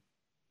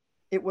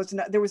there was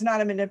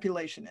not a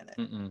manipulation in it.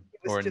 It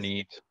was Or a just,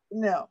 need.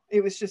 no,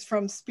 it was just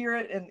from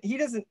spirit. And he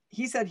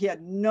said he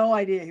had no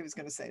idea he was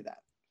going to say that.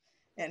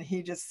 And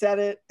he just said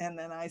it. And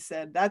then I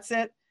said, that's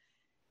it.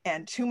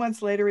 And 2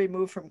 months later, he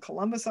moved from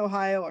Columbus,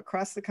 Ohio,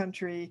 across the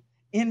country,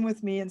 in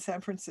with me in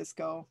San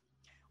Francisco,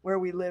 where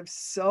we lived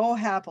so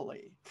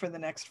happily for the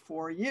next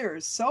 4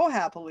 years, so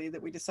happily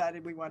that we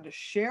decided we wanted to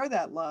share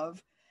that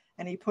love.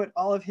 And he put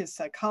all of his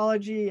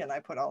psychology and I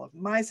put all of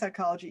my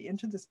psychology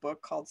into this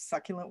book called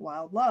Succulent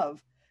Wild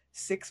Love,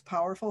 6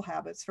 Powerful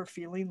Habits for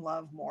Feeling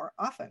more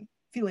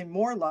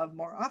love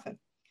more often.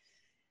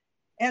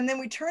 And then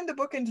we turned the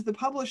book into the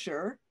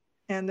publisher.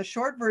 And the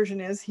short version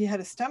is he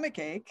had a stomach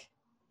ache.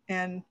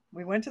 And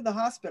we went to the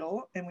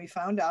hospital and we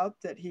found out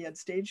that he had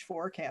stage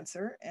 4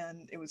 cancer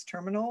and it was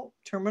terminal.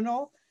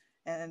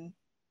 And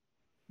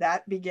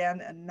that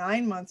began a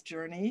 9-month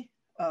journey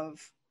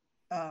of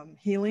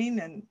healing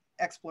and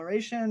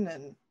exploration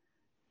and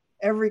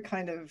every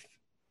kind of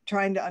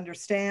trying to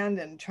understand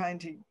and trying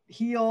to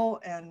heal.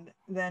 And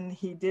then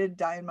he did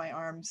die in my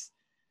arms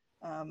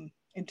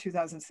in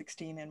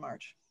 2016 in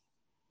March.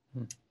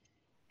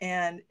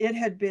 And it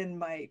had been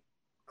my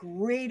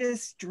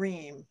greatest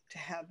dream to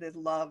have the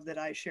love that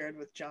I shared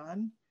with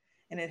John.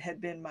 And it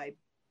had been my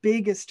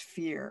biggest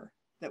fear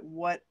that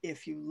what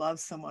if you love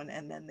someone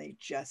and then they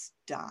just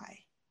die?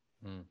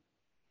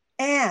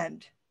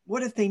 And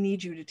what if they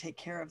need you to take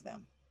care of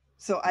them?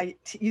 So I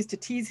used to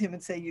tease him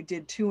and say, you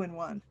did 2 in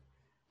 1.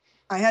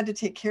 I had to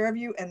take care of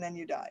you and then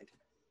you died.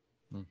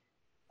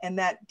 And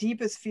that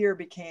deepest fear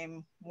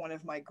became one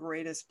of my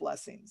greatest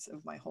blessings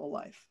of my whole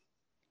life,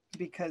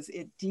 because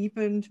it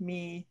deepened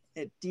me.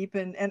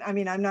 And I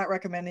mean, I'm not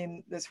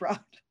recommending this route.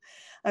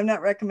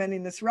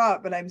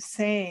 But I'm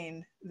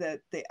saying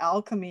that the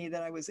alchemy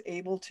that I was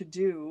able to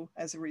do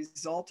as a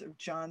result of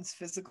John's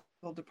physical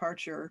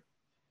departure,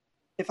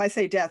 if I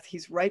say death,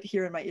 he's right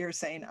here in my ear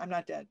saying, I'm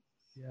not dead.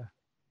 Yeah.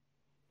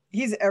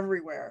 He's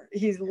everywhere.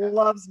 He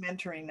loves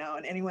mentoring now,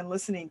 and anyone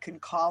listening can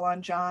call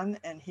on John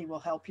and he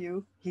will help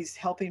you. He's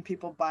helping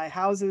people buy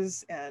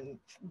houses and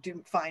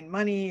find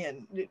money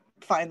and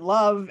find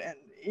love. And,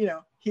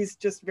 he's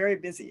just very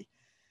busy.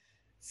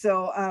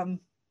 So,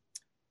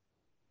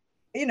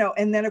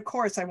 and then of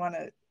course I want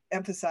to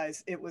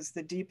emphasize it was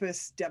the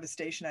deepest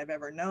devastation I've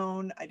ever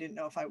known. I didn't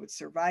know if I would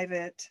survive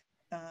it.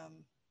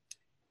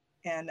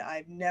 And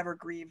I've never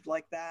grieved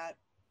like that.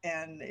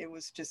 And it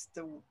was just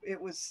it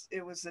was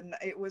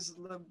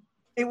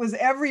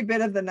every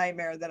bit of the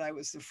nightmare that I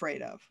was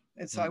afraid of.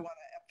 And so I want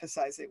to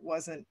emphasize it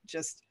wasn't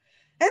just,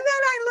 and then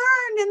I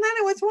learned, and then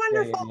it was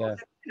wonderful.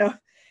 Yeah.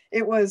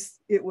 It was,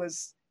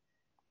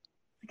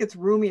 I think it's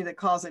Rumi that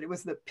calls it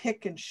was the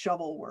pick and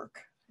shovel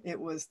work. It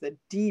was the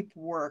deep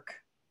work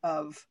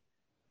of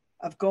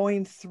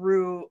going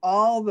through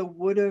all the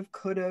would've,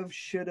 could've,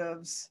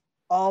 should've's,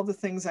 all the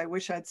things I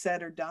wish I'd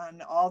said or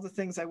done, all the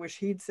things I wish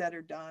he'd said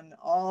or done,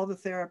 all the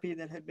therapy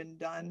that had been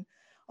done,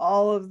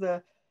 all of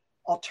the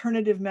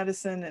alternative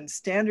medicine and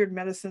standard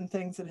medicine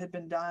things that had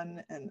been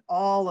done, and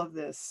all of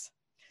this.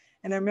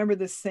 And I remember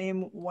this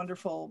same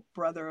wonderful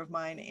brother of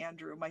mine,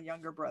 Andrew, my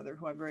younger brother,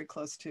 who I'm very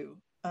close to,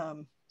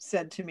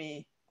 said to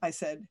me, I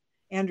said,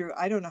 Andrew,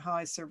 I don't know how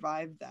I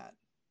survived that.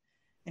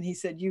 And he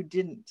said, you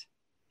didn't.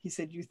 He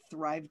said, you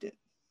thrived it.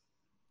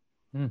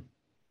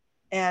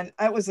 And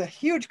it was a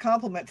huge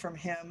compliment from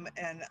him.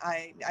 And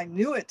I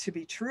knew it to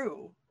be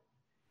true.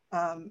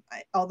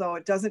 Although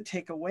it doesn't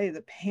take away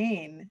the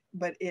pain,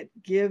 but it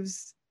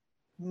gives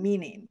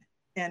meaning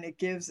and it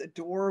gives a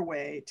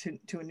doorway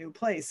to a new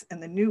place.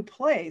 And the new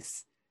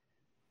place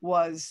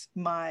was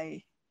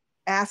my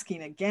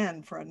asking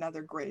again for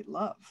another great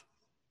love.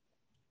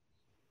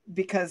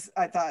 Because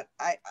I thought,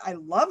 I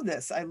love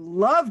this. I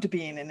loved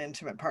being in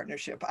intimate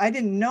partnership. I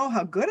didn't know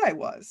how good I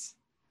was.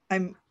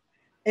 I'm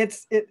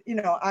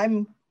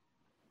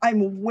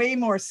way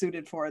more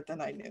suited for it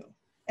than I knew.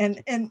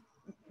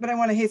 But I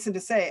want to hasten to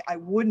say, I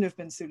wouldn't have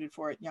been suited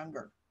for it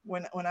younger.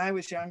 When I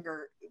was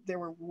younger, there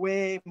were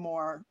way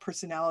more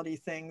personality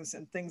things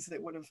and things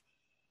that would have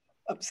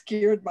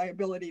obscured my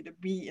ability to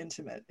be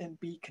intimate and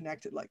be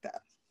connected like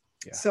that.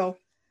 Yeah. So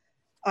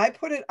I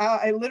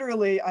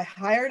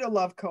hired a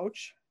love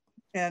coach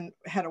and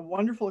had a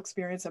wonderful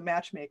experience, a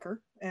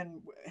matchmaker,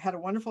 and had a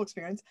wonderful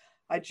experience.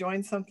 I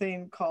joined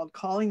something called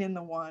Calling in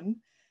the One,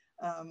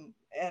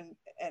 and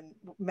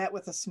met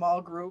with a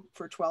small group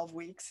for 12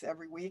 weeks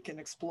every week and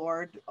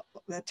explored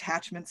the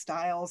attachment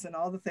styles and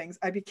all the things.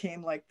 I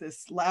became like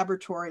this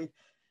laboratory,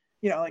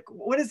 like,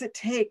 what does it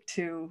take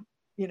to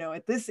you know,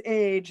 at this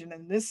age and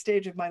in this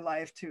stage of my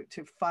life to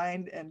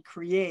find and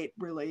create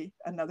really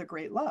another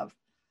great love.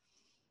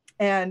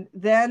 And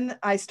then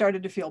I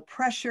started to feel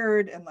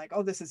pressured and like,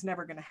 oh, this is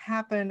never going to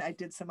happen. I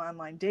did some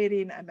online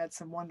dating. I met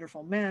some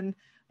wonderful men,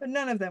 but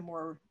none of them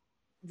were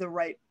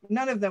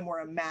none of them were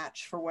a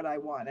match for what I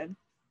wanted.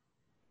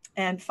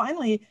 And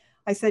finally,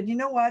 I said, you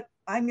know what?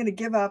 I'm going to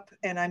give up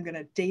and I'm going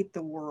to date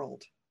the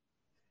world.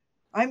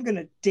 I'm going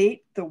to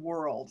date the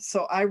world.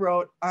 So I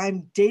wrote,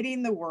 I'm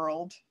dating the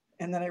world.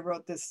 And then I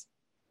wrote this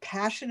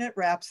passionate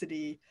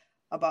rhapsody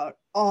about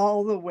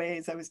all the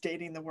ways I was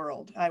dating the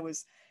world. I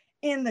was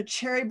in the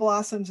cherry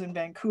blossoms in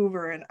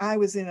Vancouver, and I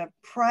was in a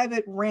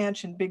private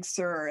ranch in Big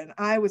Sur. And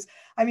I was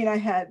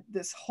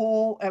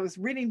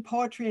reading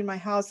poetry in my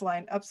house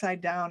lying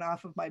upside down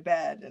off of my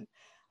bed. And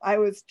I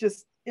was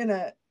just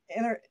I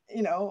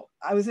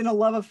was in a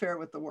love affair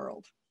with the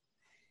world.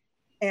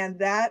 And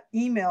that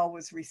email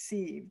was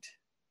received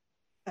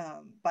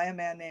by a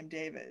man named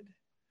David,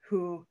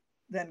 who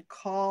then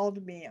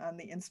called me on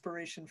the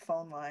Inspiration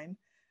phone line,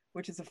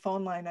 which is a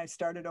phone line I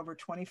started over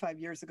 25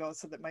 years ago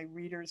so that my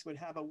readers would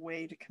have a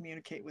way to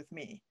communicate with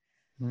me.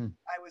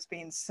 I was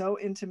being so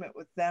intimate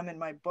with them in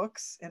my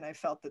books, and I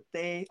felt that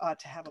they ought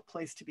to have a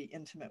place to be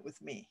intimate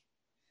with me.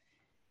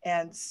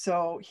 And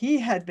so he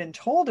had been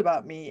told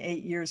about me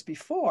 8 years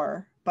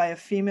before by a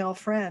female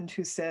friend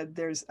who said,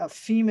 there's a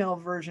female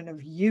version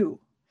of you,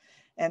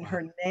 and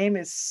her name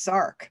is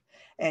Sark,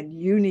 and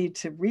you need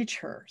to reach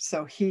her.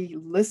 So he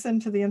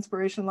listened to the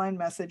Inspiration Line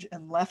message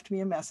and left me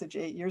a message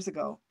 8 years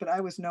ago, but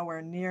I was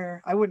nowhere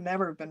near, I would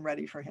never have been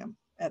ready for him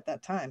at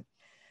that time.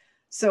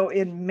 So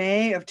in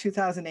May of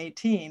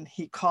 2018,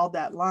 he called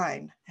that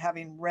line,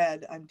 having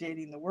read I'm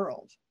Dating the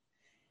World.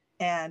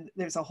 And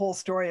there's a whole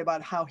story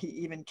about how he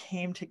even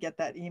came to get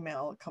that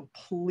email, a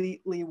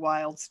completely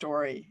wild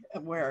story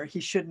where he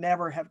should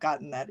never have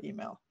gotten that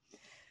email.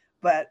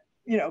 But,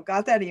 you know,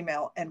 got that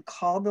email and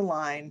called the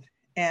line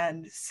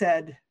and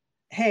said,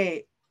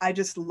 hey, I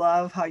just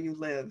love how you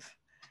live.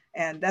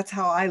 And that's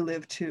how I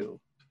live too.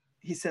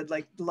 He said,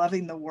 like,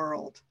 loving the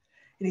world.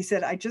 And he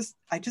said, I just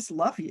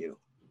love you.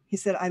 He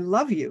said, I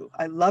love you.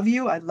 I love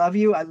you. I love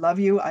you. I love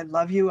you. I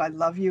love you. I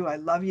love you. I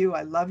love you.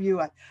 I love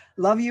you. I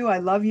love you. I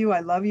love you. I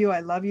love you.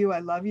 I love you. I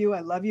love you. I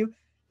love you.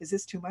 Is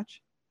this too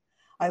much?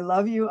 I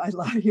love you. I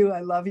love you. I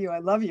love you. I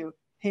love you.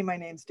 Hey, my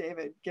name's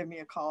David. Give me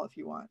a call if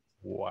you want.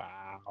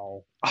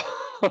 Wow.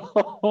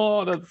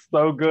 Oh, that's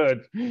so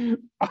good. And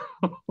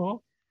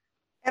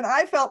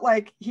I felt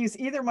like he's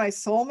either my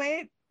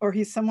soulmate or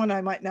he's someone I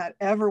might not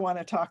ever want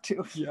to talk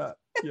to.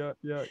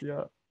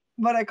 Yeah.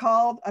 But I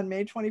called on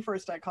May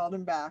 21st, I called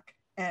him back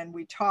and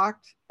we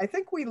talked. I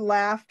think we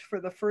laughed for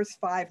the first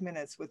 5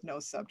 minutes with no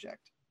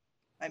subject.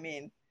 I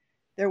mean,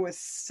 there was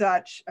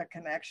such a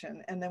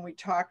connection. And then we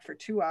talked for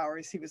 2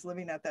 hours. He was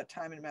living at that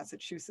time in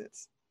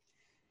Massachusetts.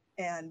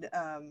 And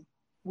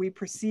we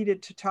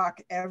proceeded to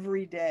talk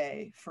every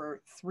day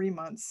for 3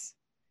 months.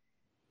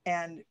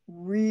 And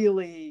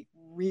really,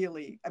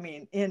 I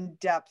mean, in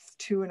depth,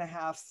 2.5,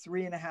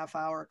 3.5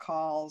 hour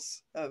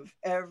calls of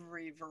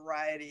every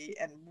variety,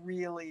 and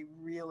really,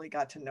 really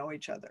got to know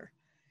each other.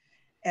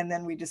 And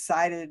then we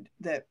decided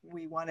that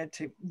we wanted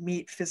to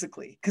meet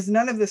physically because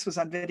none of this was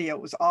on video.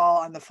 It was all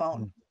on the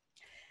phone.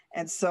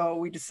 And so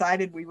we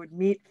decided we would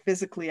meet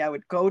physically. I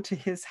would go to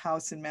his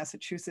house in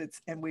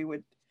Massachusetts and we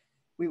would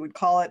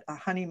call it a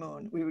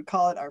honeymoon. We would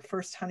call it our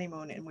first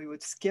honeymoon, and we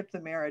would skip the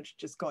marriage,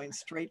 just going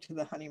straight to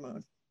the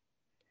honeymoon.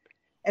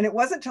 And it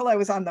wasn't until I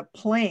was on the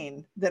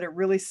plane that it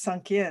really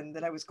sunk in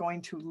that I was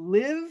going to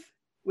live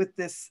with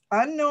this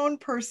unknown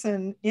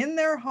person in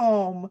their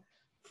home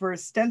for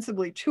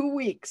ostensibly 2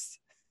 weeks.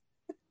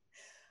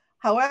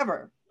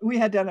 However, we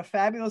had done a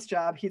fabulous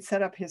job. He'd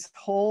set up his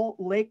whole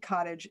lake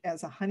cottage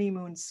as a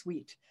honeymoon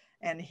suite.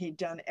 And he'd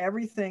done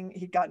everything.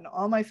 He'd gotten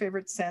all my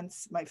favorite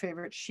scents, my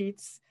favorite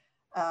sheets.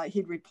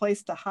 He'd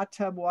replaced the hot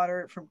tub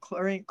water from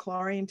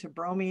chlorine to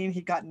bromine.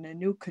 He'd gotten a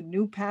new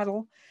canoe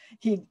paddle.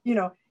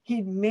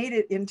 He'd made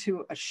it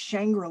into a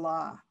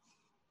Shangri-La.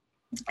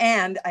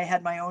 And I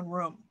had my own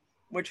room,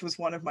 which was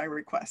one of my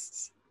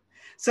requests.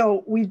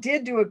 So we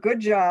did do a good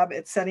job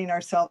at setting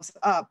ourselves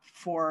up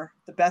for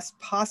the best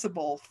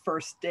possible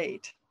first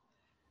date,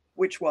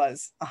 which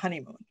was a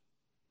honeymoon.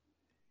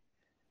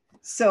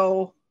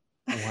 So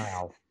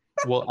wow.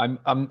 Well,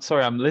 I'm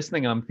sorry, I'm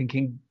listening and I'm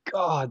thinking,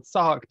 God,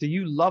 Sark, do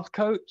you love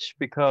Coach?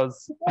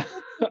 Because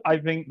I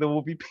think there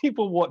will be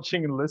people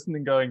watching and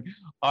listening going,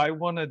 I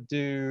want to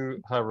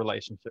do her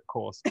relationship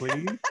course,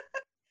 please.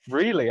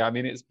 Really, I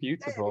mean, it's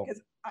beautiful.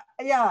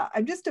 Yeah,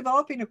 I'm just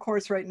developing a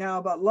course right now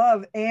about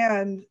love,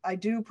 and I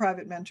do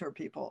private mentor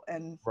people,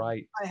 and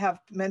right. I have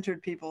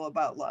mentored people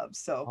about love.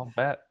 So I'll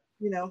bet.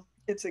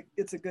 It's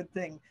a good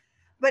thing.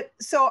 But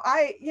so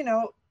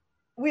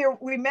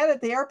we met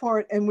at the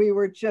airport, and we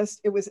were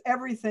it was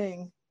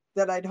everything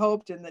that I'd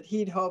hoped and that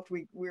he'd hoped.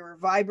 We were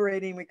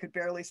vibrating. We could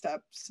barely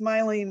stop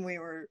smiling.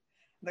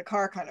 The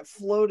car kind of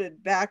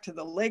floated back to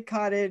the lake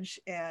cottage.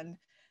 And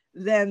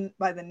then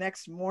by the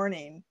next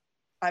morning,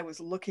 I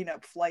was looking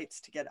up flights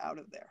to get out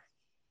of there.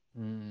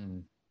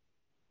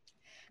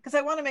 because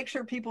I want to make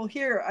sure people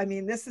hear. I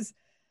mean, this is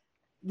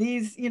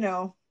these, you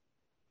know,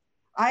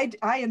 I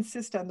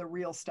insist on the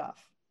real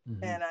stuff.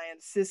 Hmm. And I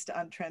insist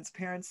on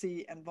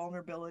transparency and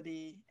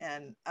vulnerability.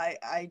 And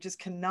I just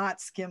cannot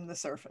skim the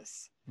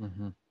surface.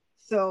 Hmm.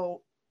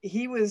 So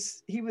he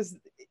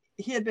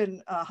had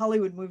been a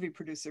Hollywood movie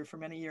producer for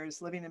many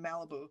years, living in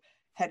Malibu,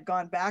 had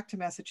gone back to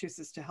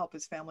Massachusetts to help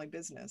his family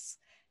business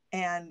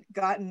and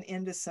gotten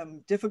into some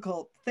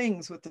difficult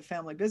things with the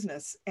family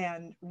business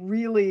and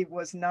really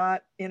was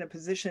not in a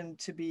position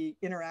to be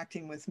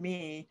interacting with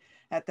me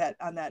at that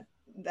on that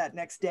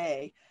next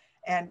day,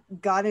 and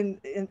got in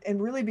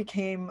and really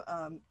became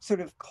sort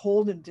of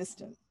cold and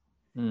distant.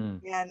 Mm.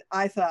 And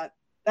I thought,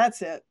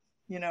 that's it,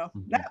 nah,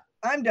 Hmm.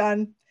 I'm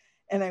done.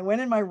 And I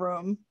went in my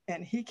room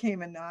and he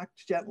came and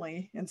knocked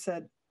gently and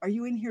said, "Are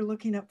you in here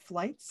looking up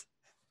flights?"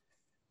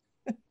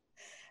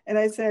 And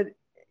I said,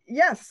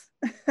 "Yes."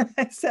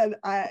 I said,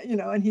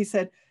 and he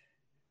said,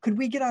 "Could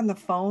we get on the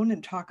phone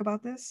and talk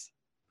about this?"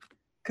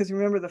 Because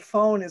remember, the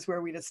phone is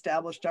where we'd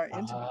established our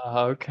intimacy.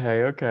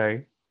 Okay,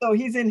 okay. So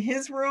he's in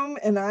his room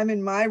and I'm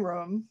in my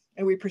room,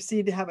 and we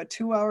proceed to have a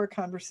 2-hour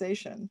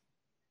conversation.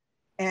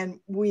 And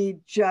we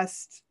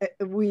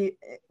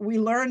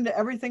learned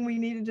everything we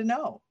needed to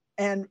know.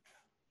 And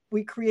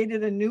we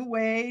created a new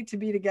way to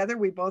be together.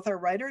 We both are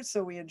writers,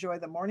 so we enjoy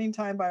the morning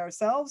time by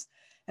ourselves,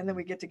 and then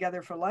we get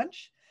together for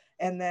lunch,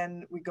 and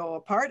then we go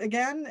apart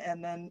again,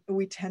 and then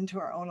we tend to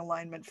our own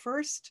alignment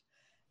first,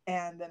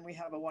 and then we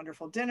have a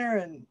wonderful dinner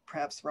and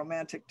perhaps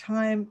romantic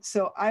time.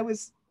 So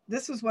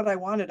this was what I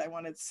wanted. I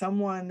wanted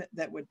someone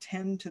that would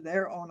tend to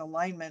their own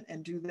alignment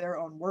and do their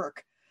own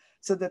work,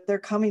 so that they're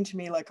coming to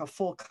me like a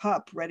full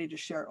cup ready to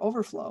share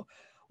overflow,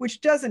 which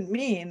doesn't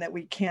mean that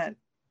we can't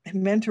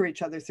mentor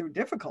each other through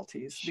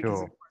difficulties,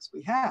 because of Sure. course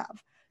we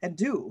have and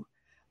do.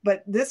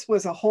 But this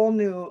was a whole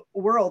new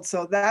world.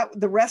 So that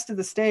the rest of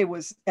the stay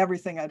was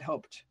everything I'd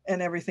hoped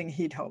and everything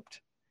he'd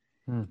hoped.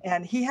 Mm.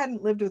 And he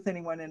hadn't lived with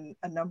anyone in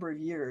a number of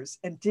years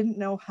and didn't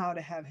know how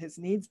to have his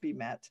needs be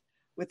met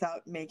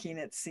without making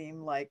it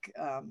seem like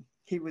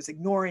he was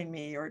ignoring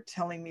me or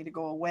telling me to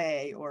go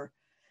away, or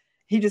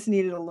he just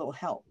needed a little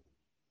help.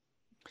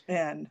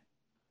 And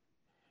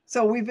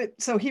so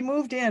he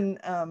moved in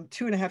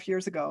 2.5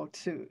 years ago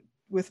to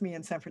with me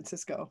in San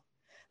Francisco.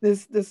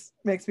 This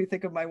makes me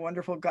think of my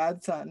wonderful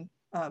godson,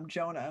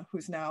 Jonah,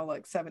 who's now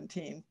like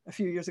 17. A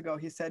few years ago,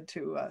 he said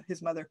to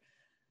his mother,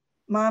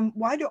 "Mom,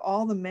 why do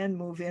all the men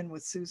move in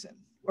with Susan?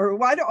 Or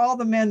why do all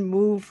the men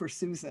move for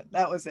Susan?"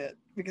 That was it.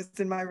 Because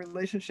in my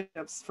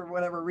relationships, for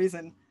whatever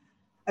reason,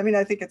 I mean,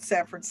 I think it's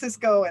San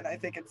Francisco, and I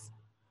think it's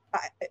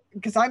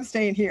because I'm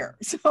staying here.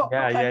 So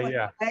Yeah, I'm yeah, like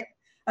yeah.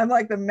 I'm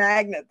like the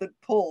magnet that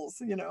pulls,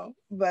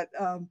 But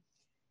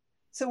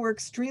so we're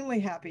extremely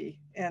happy,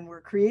 and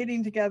we're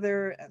creating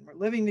together, and we're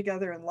living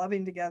together and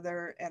loving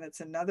together, and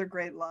it's another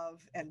great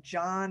love. And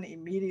John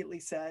immediately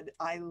said,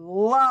 "I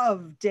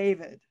love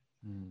David."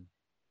 Mm.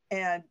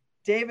 And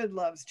David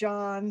loves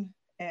John,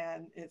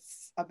 and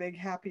it's a big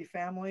happy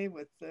family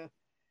with the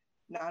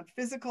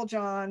non-physical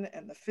John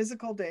and the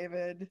physical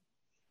David.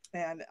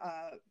 And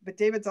but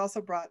David's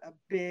also brought a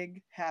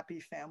big happy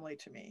family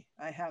to me.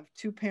 I have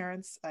two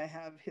parents, I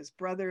have his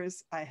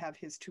brothers, I have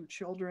his two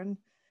children.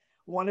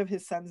 One of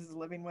his sons is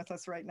living with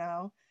us right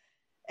now.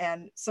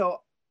 And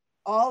so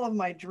all of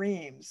my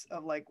dreams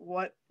of like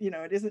what,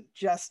 it isn't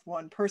just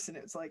one person.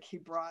 It's like he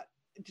brought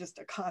just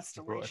a You brought a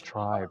constellation of,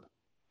 tribe.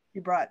 he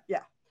brought,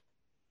 yeah.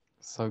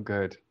 So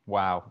good.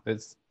 Wow.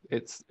 It's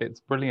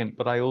brilliant.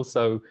 But I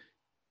also,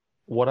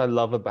 what I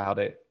love about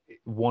it,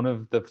 one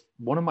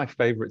of my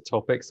favorite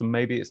topics, and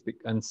maybe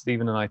and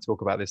Stephen and I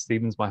talk about this.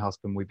 Stephen's my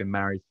husband. We've been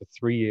married for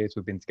 3 years.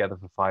 We've been together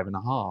for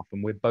 5.5,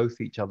 and we're both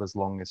each other's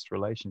longest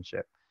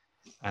relationship.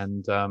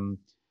 And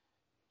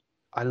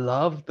I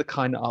love the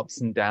kind of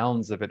ups and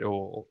downs of it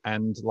all,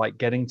 and like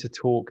getting to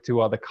talk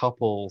to other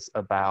couples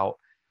about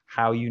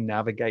how you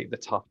navigate the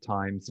tough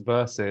times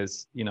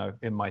versus,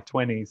 in my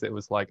 20s, it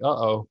was like,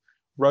 uh-oh,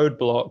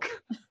 roadblock,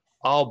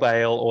 I'll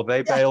bail, or they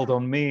Yeah, bailed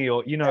on me,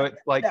 or, yeah,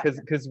 it's like, yeah.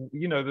 because,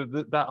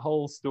 that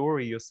whole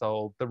story you're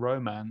sold, the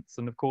romance,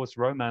 and of course,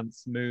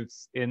 romance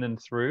moves in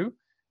and through,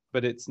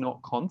 but it's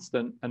not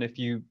constant. And if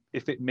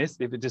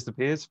it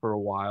disappears for a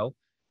while,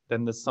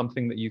 then there's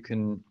something that you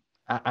can,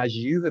 as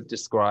you have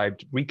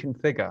described,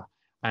 reconfigure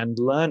and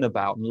learn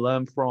about and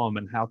learn from,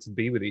 and how to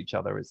be with each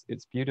other.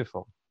 It's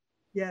beautiful.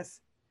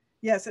 Yes.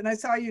 Yes. And I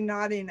saw you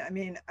nodding. I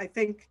mean, I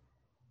think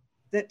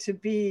that to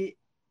be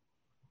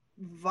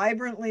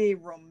vibrantly,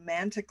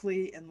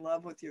 romantically in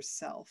love with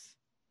yourself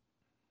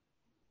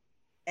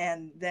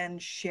and then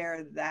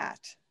share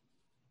that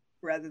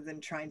rather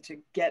than trying to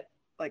get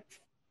like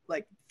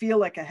feel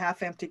like a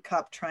half empty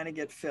cup trying to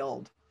get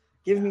filled.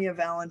 Give Yeah. me a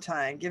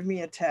Valentine, give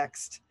me a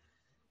text,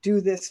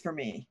 do this for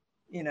me,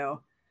 you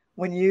know.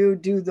 When you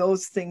do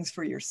those things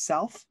for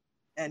yourself,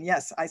 and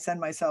yes, I send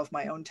myself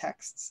my own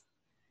texts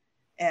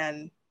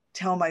and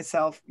tell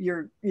myself,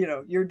 you're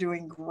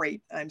doing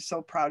great, I'm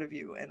so proud of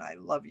you and I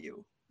love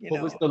you,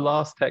 What was the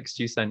last text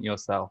you sent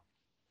yourself?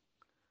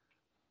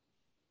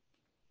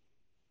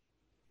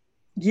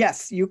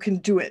 Yes, you can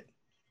do it.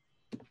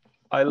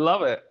 I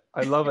love it.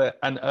 I love it.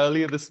 And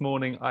earlier this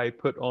morning, I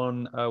put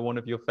on one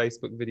of your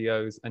Facebook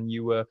videos and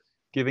you were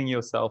giving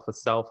yourself a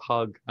self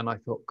hug. And I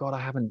thought, God, I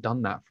haven't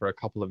done that for a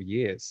couple of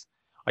years.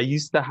 I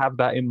used to have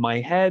that in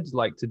my head,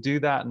 like to do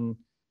that. And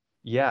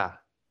yeah,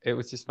 it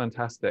was just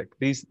fantastic.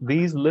 These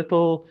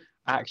little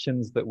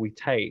actions that we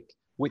take,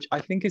 which I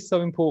think is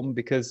so important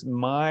because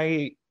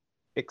my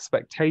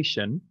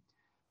expectation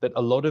that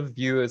a lot of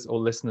viewers or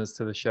listeners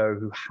to the show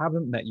who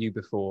haven't met you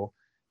before,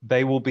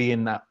 they will be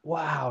in that,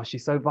 wow,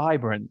 she's so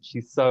vibrant.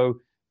 She's so,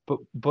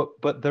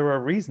 but there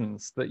are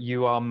reasons that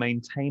you are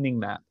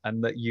maintaining that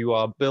and that you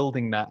are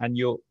building that. And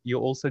you're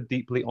also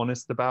deeply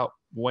honest about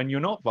when you're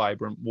not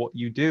vibrant, what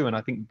you do. And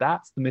I think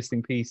that's the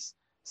missing piece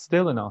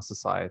still in our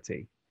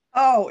society.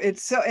 Oh,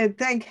 it's so, and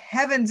thank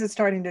heavens it's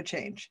starting to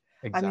change.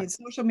 I mean,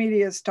 Exactly. social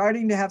media is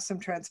starting to have some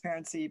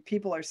transparency.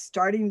 People are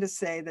starting to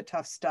say the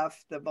tough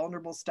stuff, the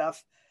vulnerable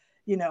stuff,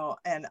 you know,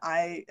 and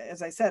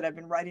as I said, I've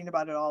been writing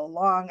about it all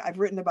along. I've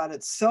written about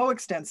it so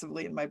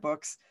extensively in my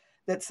books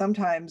that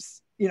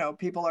sometimes, you know,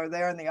 people are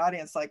there in the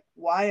audience like,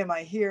 why am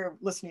I here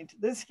listening to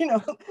this, you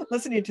know,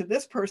 listening to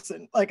this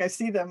person? Like I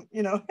see them,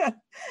 you know,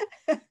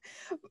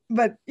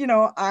 but, you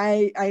know,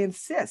 I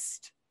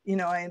insist, you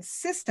know, I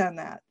insist on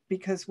that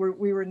because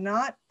we were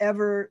not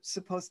ever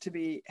supposed to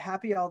be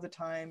happy all the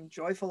time,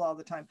 joyful all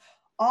the time.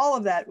 All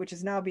of that, which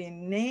is now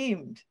being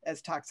named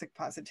as toxic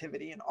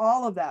positivity, and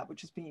all of that,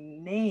 which is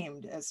being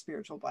named as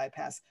spiritual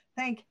bypass.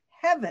 Thank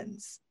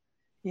heavens,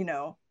 you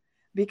know,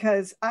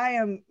 because I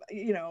am,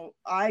 you know,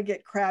 I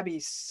get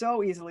crabby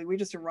so easily. We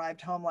just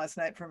arrived home last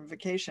night from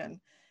vacation,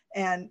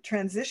 and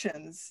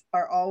transitions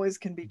are always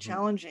can be Mhm.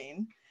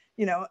 challenging.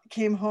 You know,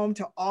 came home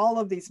to all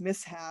of these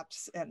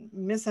mishaps and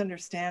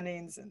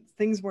misunderstandings, and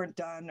things weren't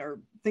done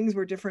or things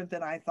were different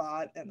than I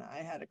thought. And I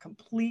had a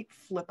complete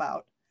flip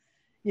out,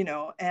 you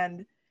know,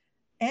 and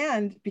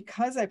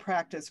because I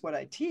practice what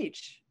I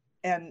teach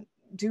and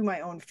do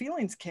my own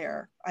feelings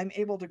care, I'm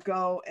able to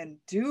go and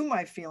do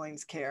my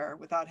feelings care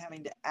without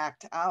having to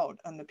act out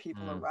on the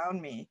people Mm.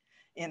 around me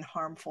in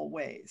harmful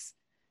ways,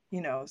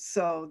 you know,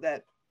 so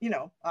that, you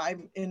know,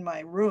 I'm in my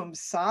room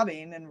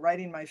sobbing and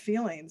writing my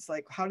feelings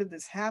like, how did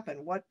this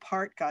happen? What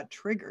part got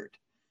triggered?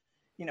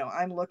 You know,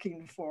 I'm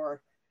looking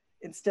for,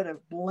 instead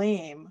of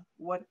blame,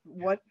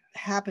 what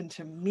happened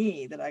to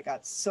me that I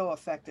got so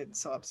affected and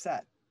so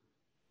upset,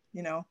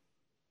 you know?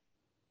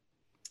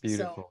 So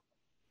Beautiful.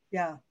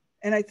 yeah.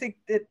 And I think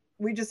that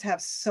we just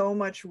have so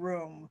much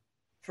room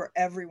for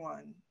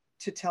everyone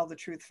to tell the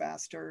truth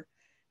faster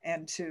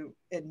and to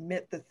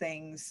admit the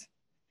things.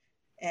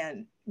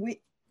 And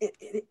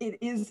it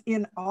is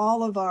in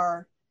all of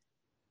our,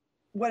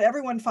 what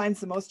everyone finds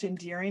the most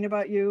endearing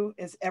about you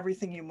is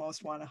everything you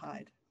most want to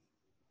hide.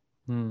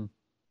 Mm.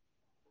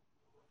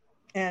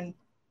 And,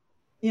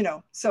 you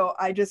know, so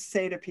I just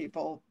say to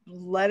people,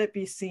 let it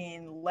be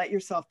seen, let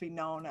yourself be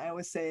known. I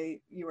always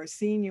say, you are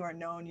seen, you are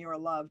known, you are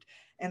loved.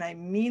 And I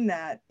mean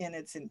that in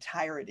its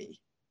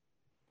entirety,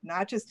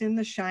 not just in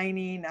the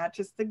shiny, not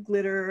just the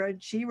glitter.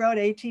 She wrote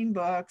 18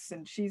 books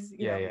and she's,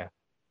 you Yeah, know, yeah.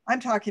 I'm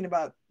talking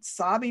about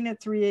sobbing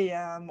at 3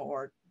 a.m.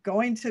 or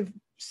going to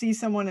see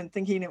someone and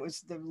thinking it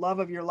was the love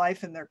of your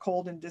life and they're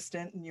cold and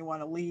distant and you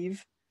want to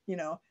leave, you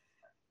know,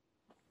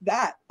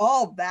 that,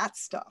 all that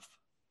stuff.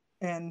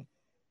 And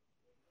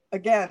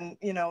again,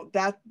 you know,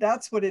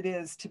 that's what it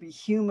is to be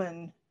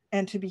human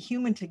and to be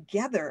human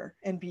together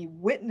and be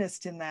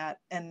witnessed in that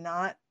and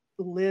not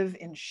live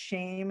in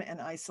shame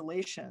and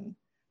isolation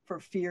for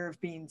fear of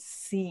being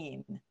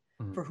seen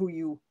Mm. for who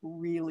you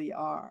really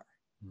are.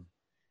 Mm.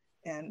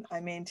 And I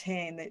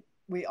maintain that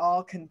we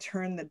all can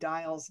turn the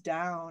dials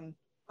down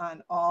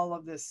on all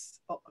of this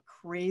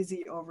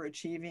crazy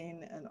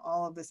overachieving and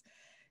all of this,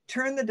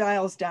 turn the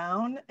dials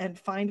down and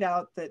find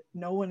out that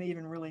no one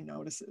even really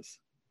notices.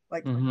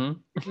 Like Mm-hmm.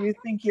 if you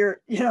think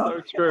you're, you know, So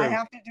I true.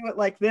 have to do it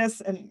like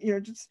this, and you know,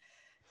 just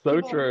So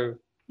people, true.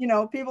 you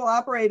know, people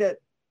operate at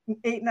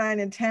 8, 9,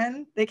 and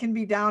 10. They can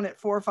be down at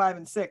 4, 5,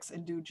 and 6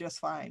 and do just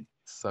fine.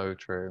 So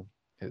true.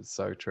 It's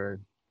so true.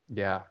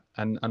 Yeah.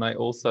 And I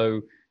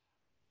also,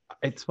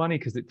 it's funny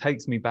because it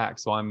takes me back.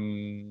 So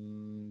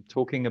I'm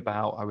talking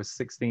about, I was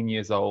 16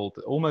 years old,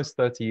 almost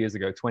 30 years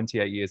ago,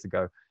 28 years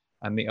ago.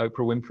 And the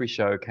Oprah Winfrey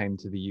Show came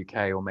to the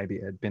UK, or maybe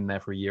it had been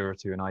there for a year or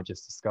two, and I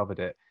just discovered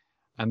it.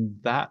 And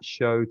that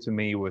show to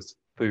me was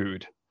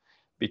food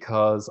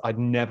because I'd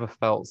never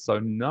felt so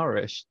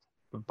nourished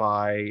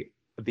by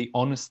the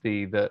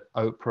honesty that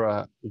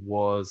Oprah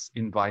was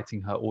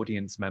inviting her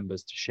audience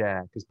members to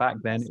share. Because back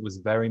then it was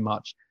very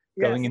much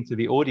going Yes. into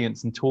the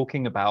audience and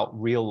talking about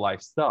real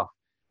life stuff.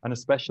 And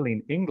especially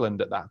in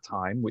England at that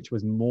time, which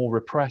was more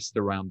repressed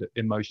around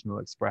emotional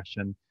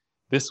expression,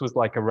 this was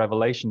like a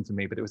revelation to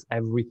me, but it was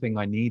everything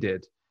I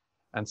needed.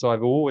 And so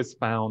I've always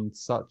found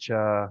such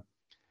a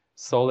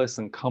solace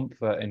and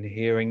comfort in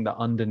hearing the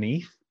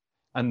underneath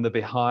and the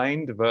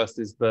behind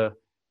versus the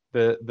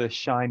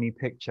shiny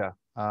picture.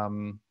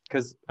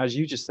 Because as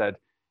you just said,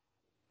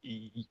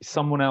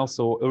 someone else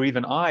or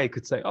even I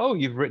could say, "Oh,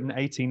 you've written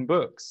 18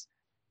 books."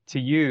 To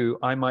you,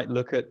 I might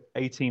look at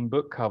 18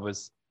 book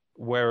covers,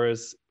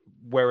 whereas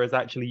whereas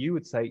actually you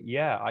would say,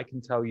 yeah, I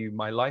can tell you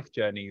my life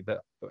journey that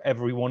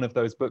every one of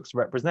those books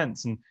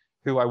represents, and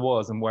who I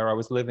was and where I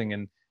was living.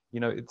 And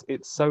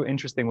it's so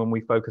interesting when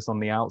we focus on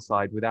the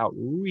outside without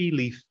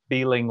really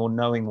feeling or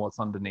knowing what's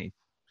underneath.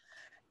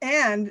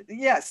 And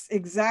yes,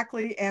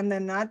 exactly. And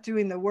then not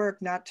doing the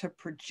work, not to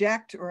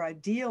project or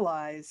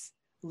idealize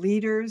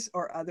leaders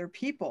or other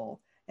people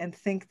and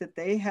think that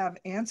they have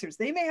answers.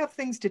 They may have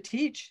things to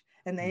teach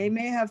and they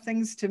may have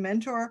things to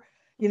mentor,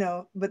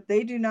 but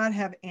they do not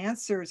have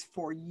answers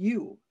for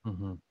you.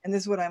 Mm-hmm. And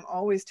this is what I'm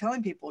always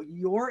telling people: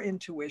 your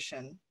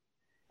intuition,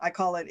 I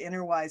call it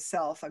inner wise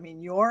self. I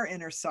mean, your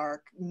inner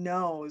Sark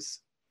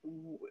knows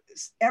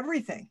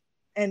everything.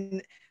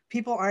 And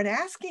people aren't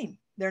asking.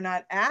 They're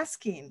not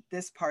asking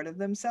this part of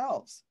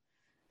themselves.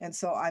 And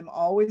so I'm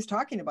always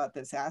talking about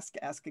this: ask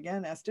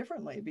again, ask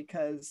differently,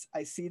 because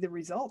I see the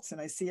results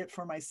and I see it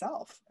for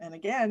myself. And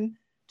again,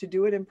 to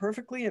do it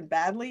imperfectly and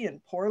badly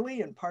and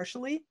poorly and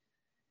partially,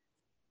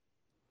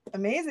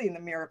 amazing the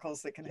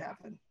miracles that can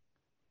happen.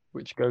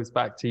 Which goes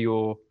back to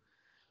your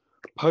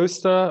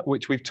poster,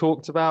 which we've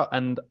talked about,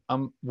 and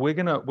we're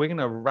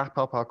gonna wrap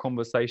up our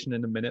conversation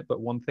in a minute.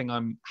 But one thing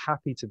I'm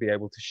happy to be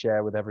able to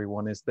share with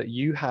everyone is that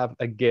you have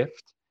a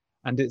gift,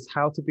 and it's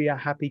How to Be a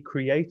Happy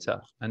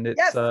Creator, and it's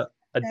Yes, a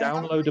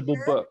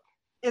downloadable book.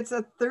 It's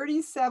a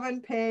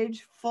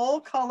 37-page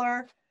full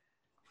color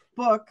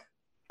book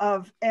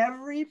of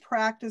every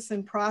practice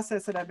and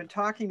process that I've been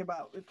talking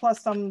about,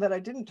 plus some that I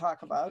didn't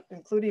talk about,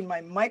 including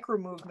my micro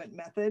movement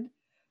method,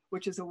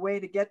 which is a way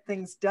to get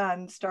things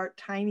done, start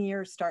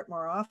tinier, start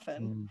more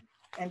often,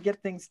 and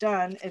get things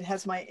done. It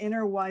has my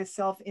inner wise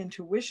self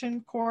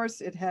intuition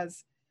course. It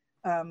has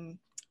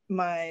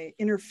my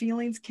inner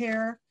feelings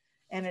care,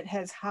 and it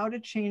has how to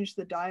change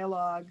the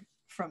dialogue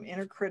from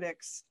inner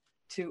critics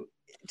to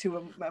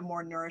a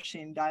more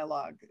nourishing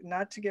dialogue,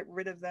 not to get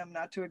rid of them,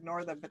 not to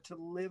ignore them, but to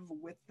live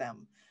with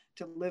them,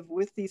 to live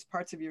with these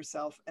parts of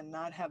yourself and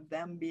not have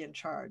them be in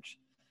charge,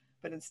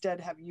 but instead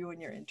have you and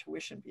your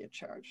intuition be in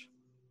charge.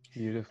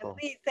 Beautiful.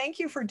 Lee, thank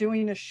you for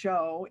doing a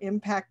show,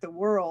 Impact the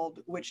World,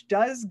 which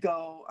does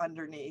go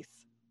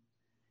underneath.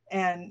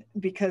 And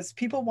because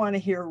people want to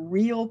hear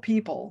real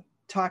people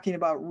talking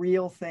about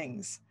real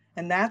things.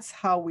 And that's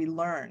how we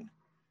learn.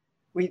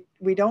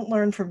 We don't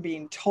learn from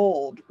being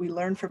told, we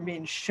learn from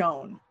being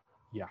shown.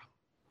 Yeah.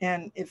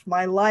 And if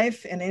my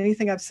life and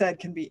anything I've said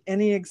can be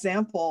any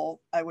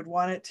example, I would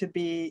want it to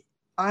be,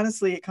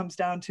 honestly, it comes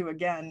down to,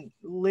 again,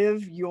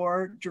 live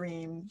your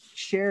dream,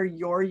 share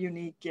your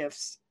unique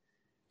gifts,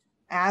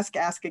 ask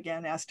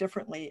again, ask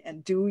differently,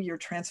 and do your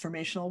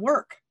transformational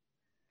work.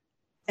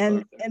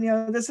 And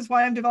this is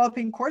why I'm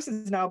developing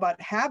courses now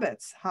about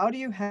habits. How do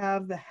you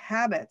have the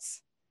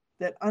habits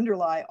that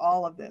underlie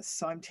all of this?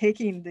 So I'm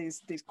taking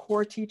these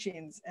core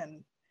teachings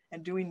and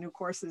doing new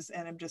courses,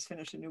 and I'm just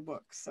finished a new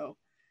book. So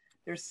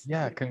there's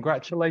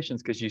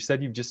congratulations, because you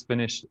said you've just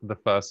finished the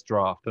first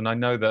draft, and I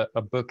know that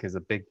a book is a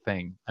big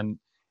thing, and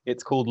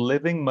it's called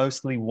Living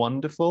Mostly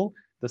Wonderful: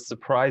 The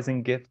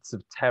Surprising Gifts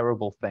of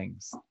Terrible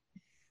Things.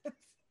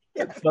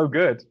 It's so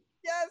good.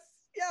 Yes.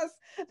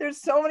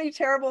 There's so many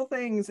terrible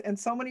things and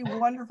so many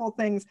wonderful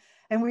things,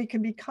 and we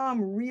can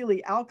become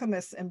really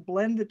alchemists and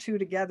blend the two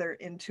together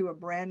into a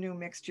brand new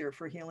mixture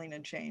for healing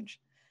and change.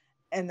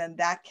 And then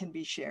that can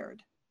be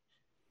shared.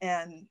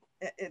 And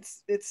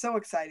it's so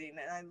exciting.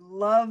 And I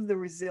love the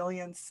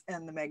resilience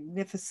and the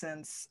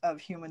magnificence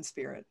of human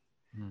spirit.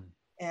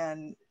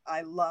 And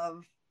I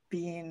love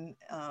being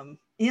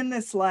in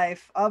this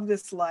life, of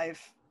this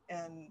life,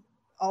 and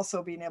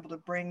also being able to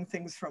bring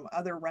things from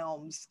other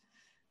realms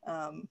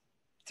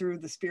through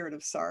the spirit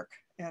of Sark,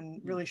 and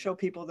really show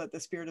people that the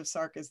spirit of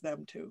Sark is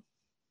them too.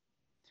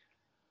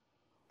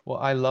 Well,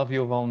 I love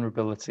your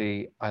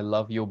vulnerability, I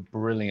love your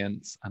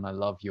brilliance, and I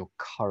love your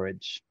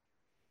courage,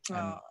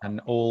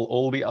 and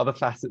all the other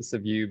facets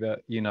of you that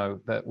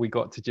that we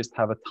got to just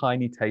have a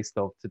tiny taste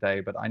of today.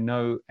 But I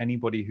know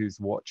anybody who's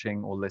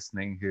watching or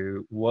listening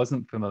who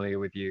wasn't familiar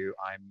with you,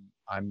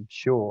 I'm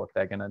sure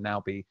they're going to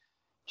now be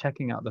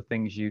checking out the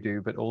things you do,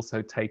 but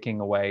also taking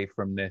away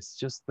from this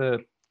just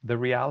the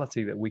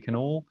reality that we can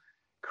all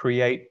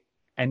create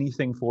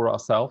anything for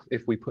ourselves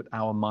if we put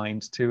our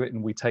mind to it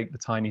and we take the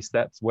tiny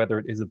steps, whether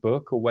it is a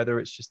book or whether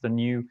it's just a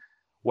new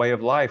way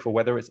of life, or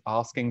whether it's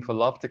asking for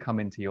love to come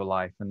into your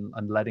life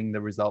and letting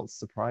the results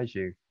surprise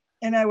you.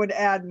 And I would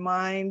add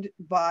mind,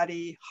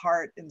 body,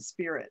 heart, and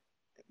spirit,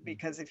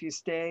 because if you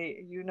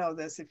stay,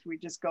 this, if we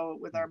just go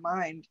with our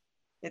mind,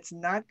 it's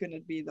not going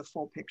to be the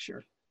full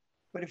picture.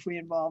 But if we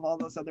involve all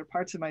those other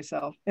parts of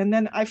myself, and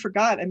then I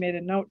forgot, I made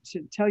a note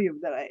to tell you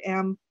that I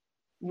am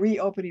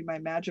reopening my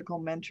magical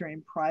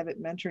mentoring,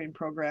 private mentoring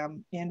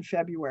program in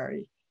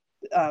February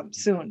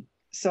soon.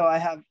 So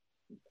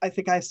I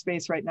think I have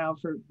space right now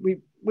for, we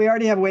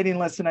already have a waiting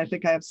list, and I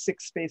think I have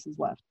 6 spaces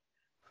left.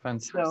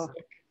 Fantastic. So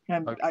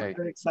I'm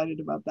very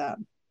excited about that.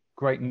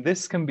 Great. And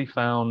this can be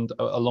found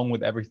along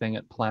with everything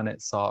at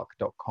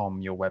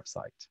planetsark.com, your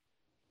website.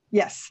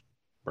 Yes.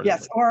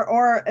 Brilliant. Yes.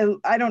 Or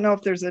I don't know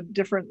if there's a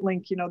different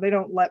link, they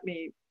don't let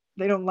me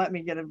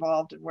get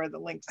involved in where the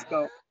links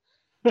go.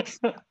 That's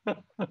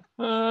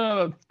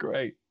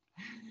great.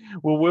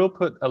 Well, we'll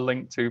put a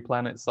link to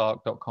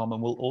planetsark.com,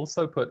 and we'll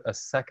also put a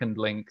second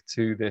link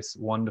to this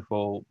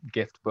wonderful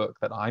gift book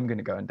that I'm going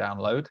to go and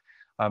download,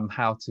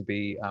 How to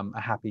Be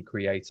a Happy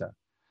Creator.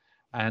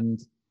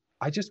 And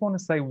I just want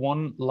to say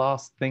one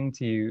last thing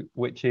to you,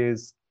 which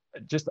is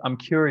just, I'm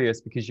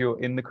curious because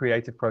you're in the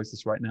creative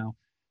process right now.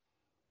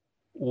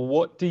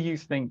 What do you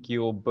think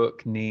your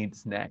book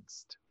needs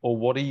next? Or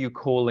what are you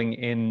calling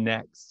in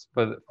next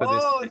for this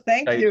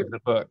Thank stage you. of the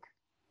book?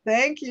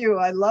 Thank you.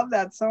 I love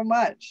that so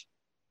much.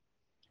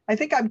 I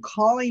think I'm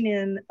calling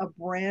in a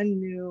brand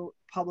new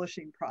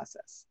publishing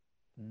process.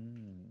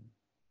 And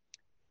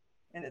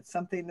it's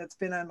something that's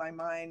been on my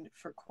mind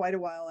for quite a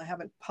while. I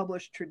haven't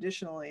published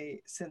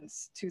traditionally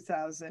since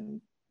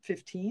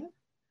 2015.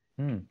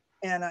 And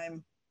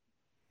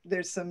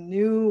there's some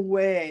new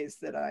ways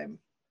that I'm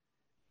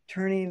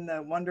turning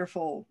the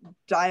wonderful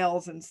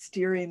dials and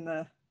steering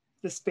the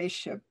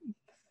spaceship.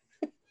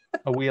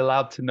 Are we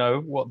allowed to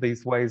know what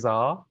these ways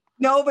are?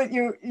 No, but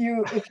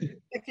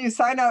if you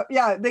sign up,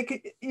 yeah,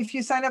 if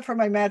you sign up for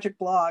my magic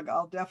blog,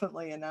 I'll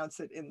definitely announce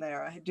it in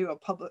there. I do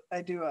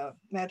a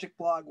magic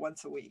blog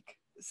once a week.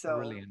 So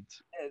brilliant.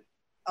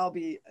 I'll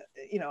be,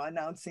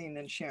 announcing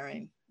and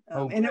sharing.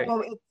 And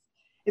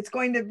it's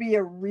going to be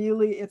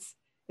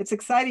it's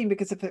exciting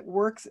because if it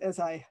works as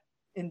I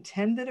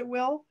intended it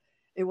will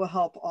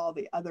help all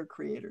the other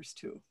creators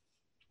too.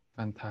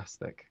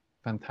 Fantastic.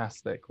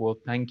 Well,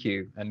 thank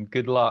you and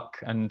good luck.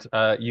 And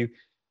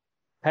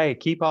hey,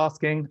 keep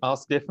asking,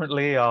 ask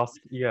differently, I'm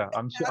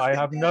sure, I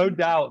have no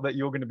doubt that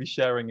you're going to be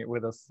sharing it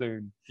with us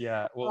soon.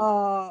 Yeah.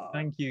 Well,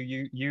 thank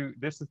you.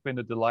 This has been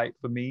a delight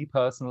for me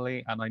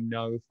personally, and I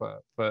know for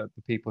the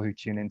people who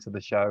tune into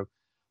the show.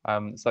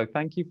 So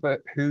thank you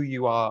for who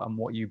you are and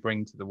what you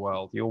bring to the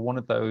world. You're one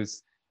of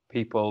those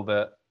people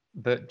that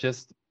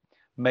just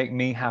make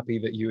me happy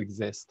that you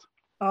exist.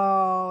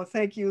 Oh,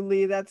 thank you,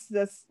 Lee. That's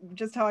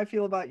just how I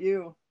feel about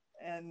you.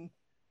 And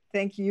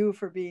thank you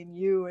for being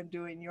you and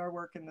doing your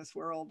work in this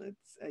world.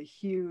 It's a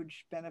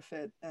huge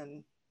benefit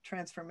and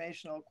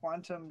transformational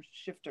quantum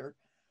shifter.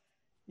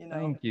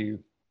 Thank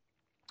you.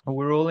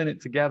 We're all in it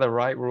together,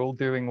 right? We're all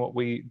doing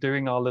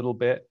our little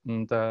bit,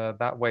 and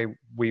that way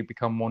we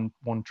become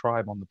one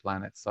tribe on the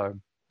planet. So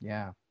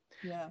yeah.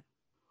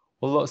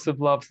 Well, lots of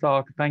love,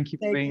 Sark. Thank you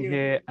for being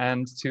here.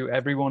 And to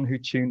everyone who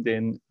tuned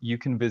in, you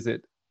can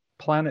visit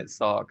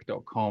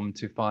planetsark.com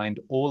to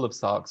find all of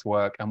Sark's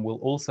work. And we'll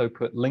also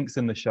put links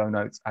in the show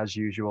notes as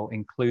usual,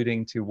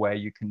 including to where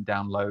you can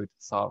download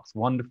Sark's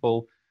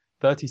wonderful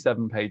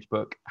 37-page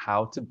book,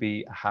 How to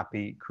Be a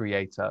Happy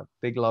Creator.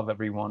 Big love,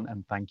 everyone,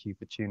 and thank you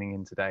for tuning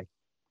in today.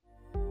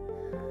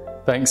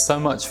 Thanks so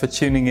much for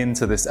tuning in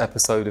to this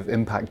episode of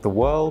Impact the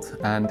World.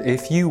 And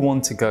if you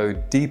want to go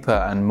deeper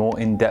and more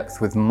in depth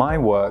with my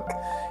work,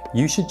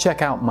 you should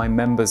check out my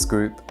members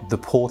group, The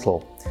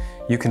Portal.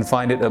 You can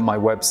find it at my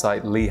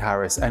website,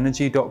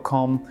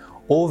 leeharrisenergy.com,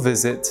 or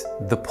visit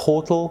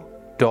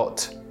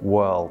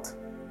theportal.world.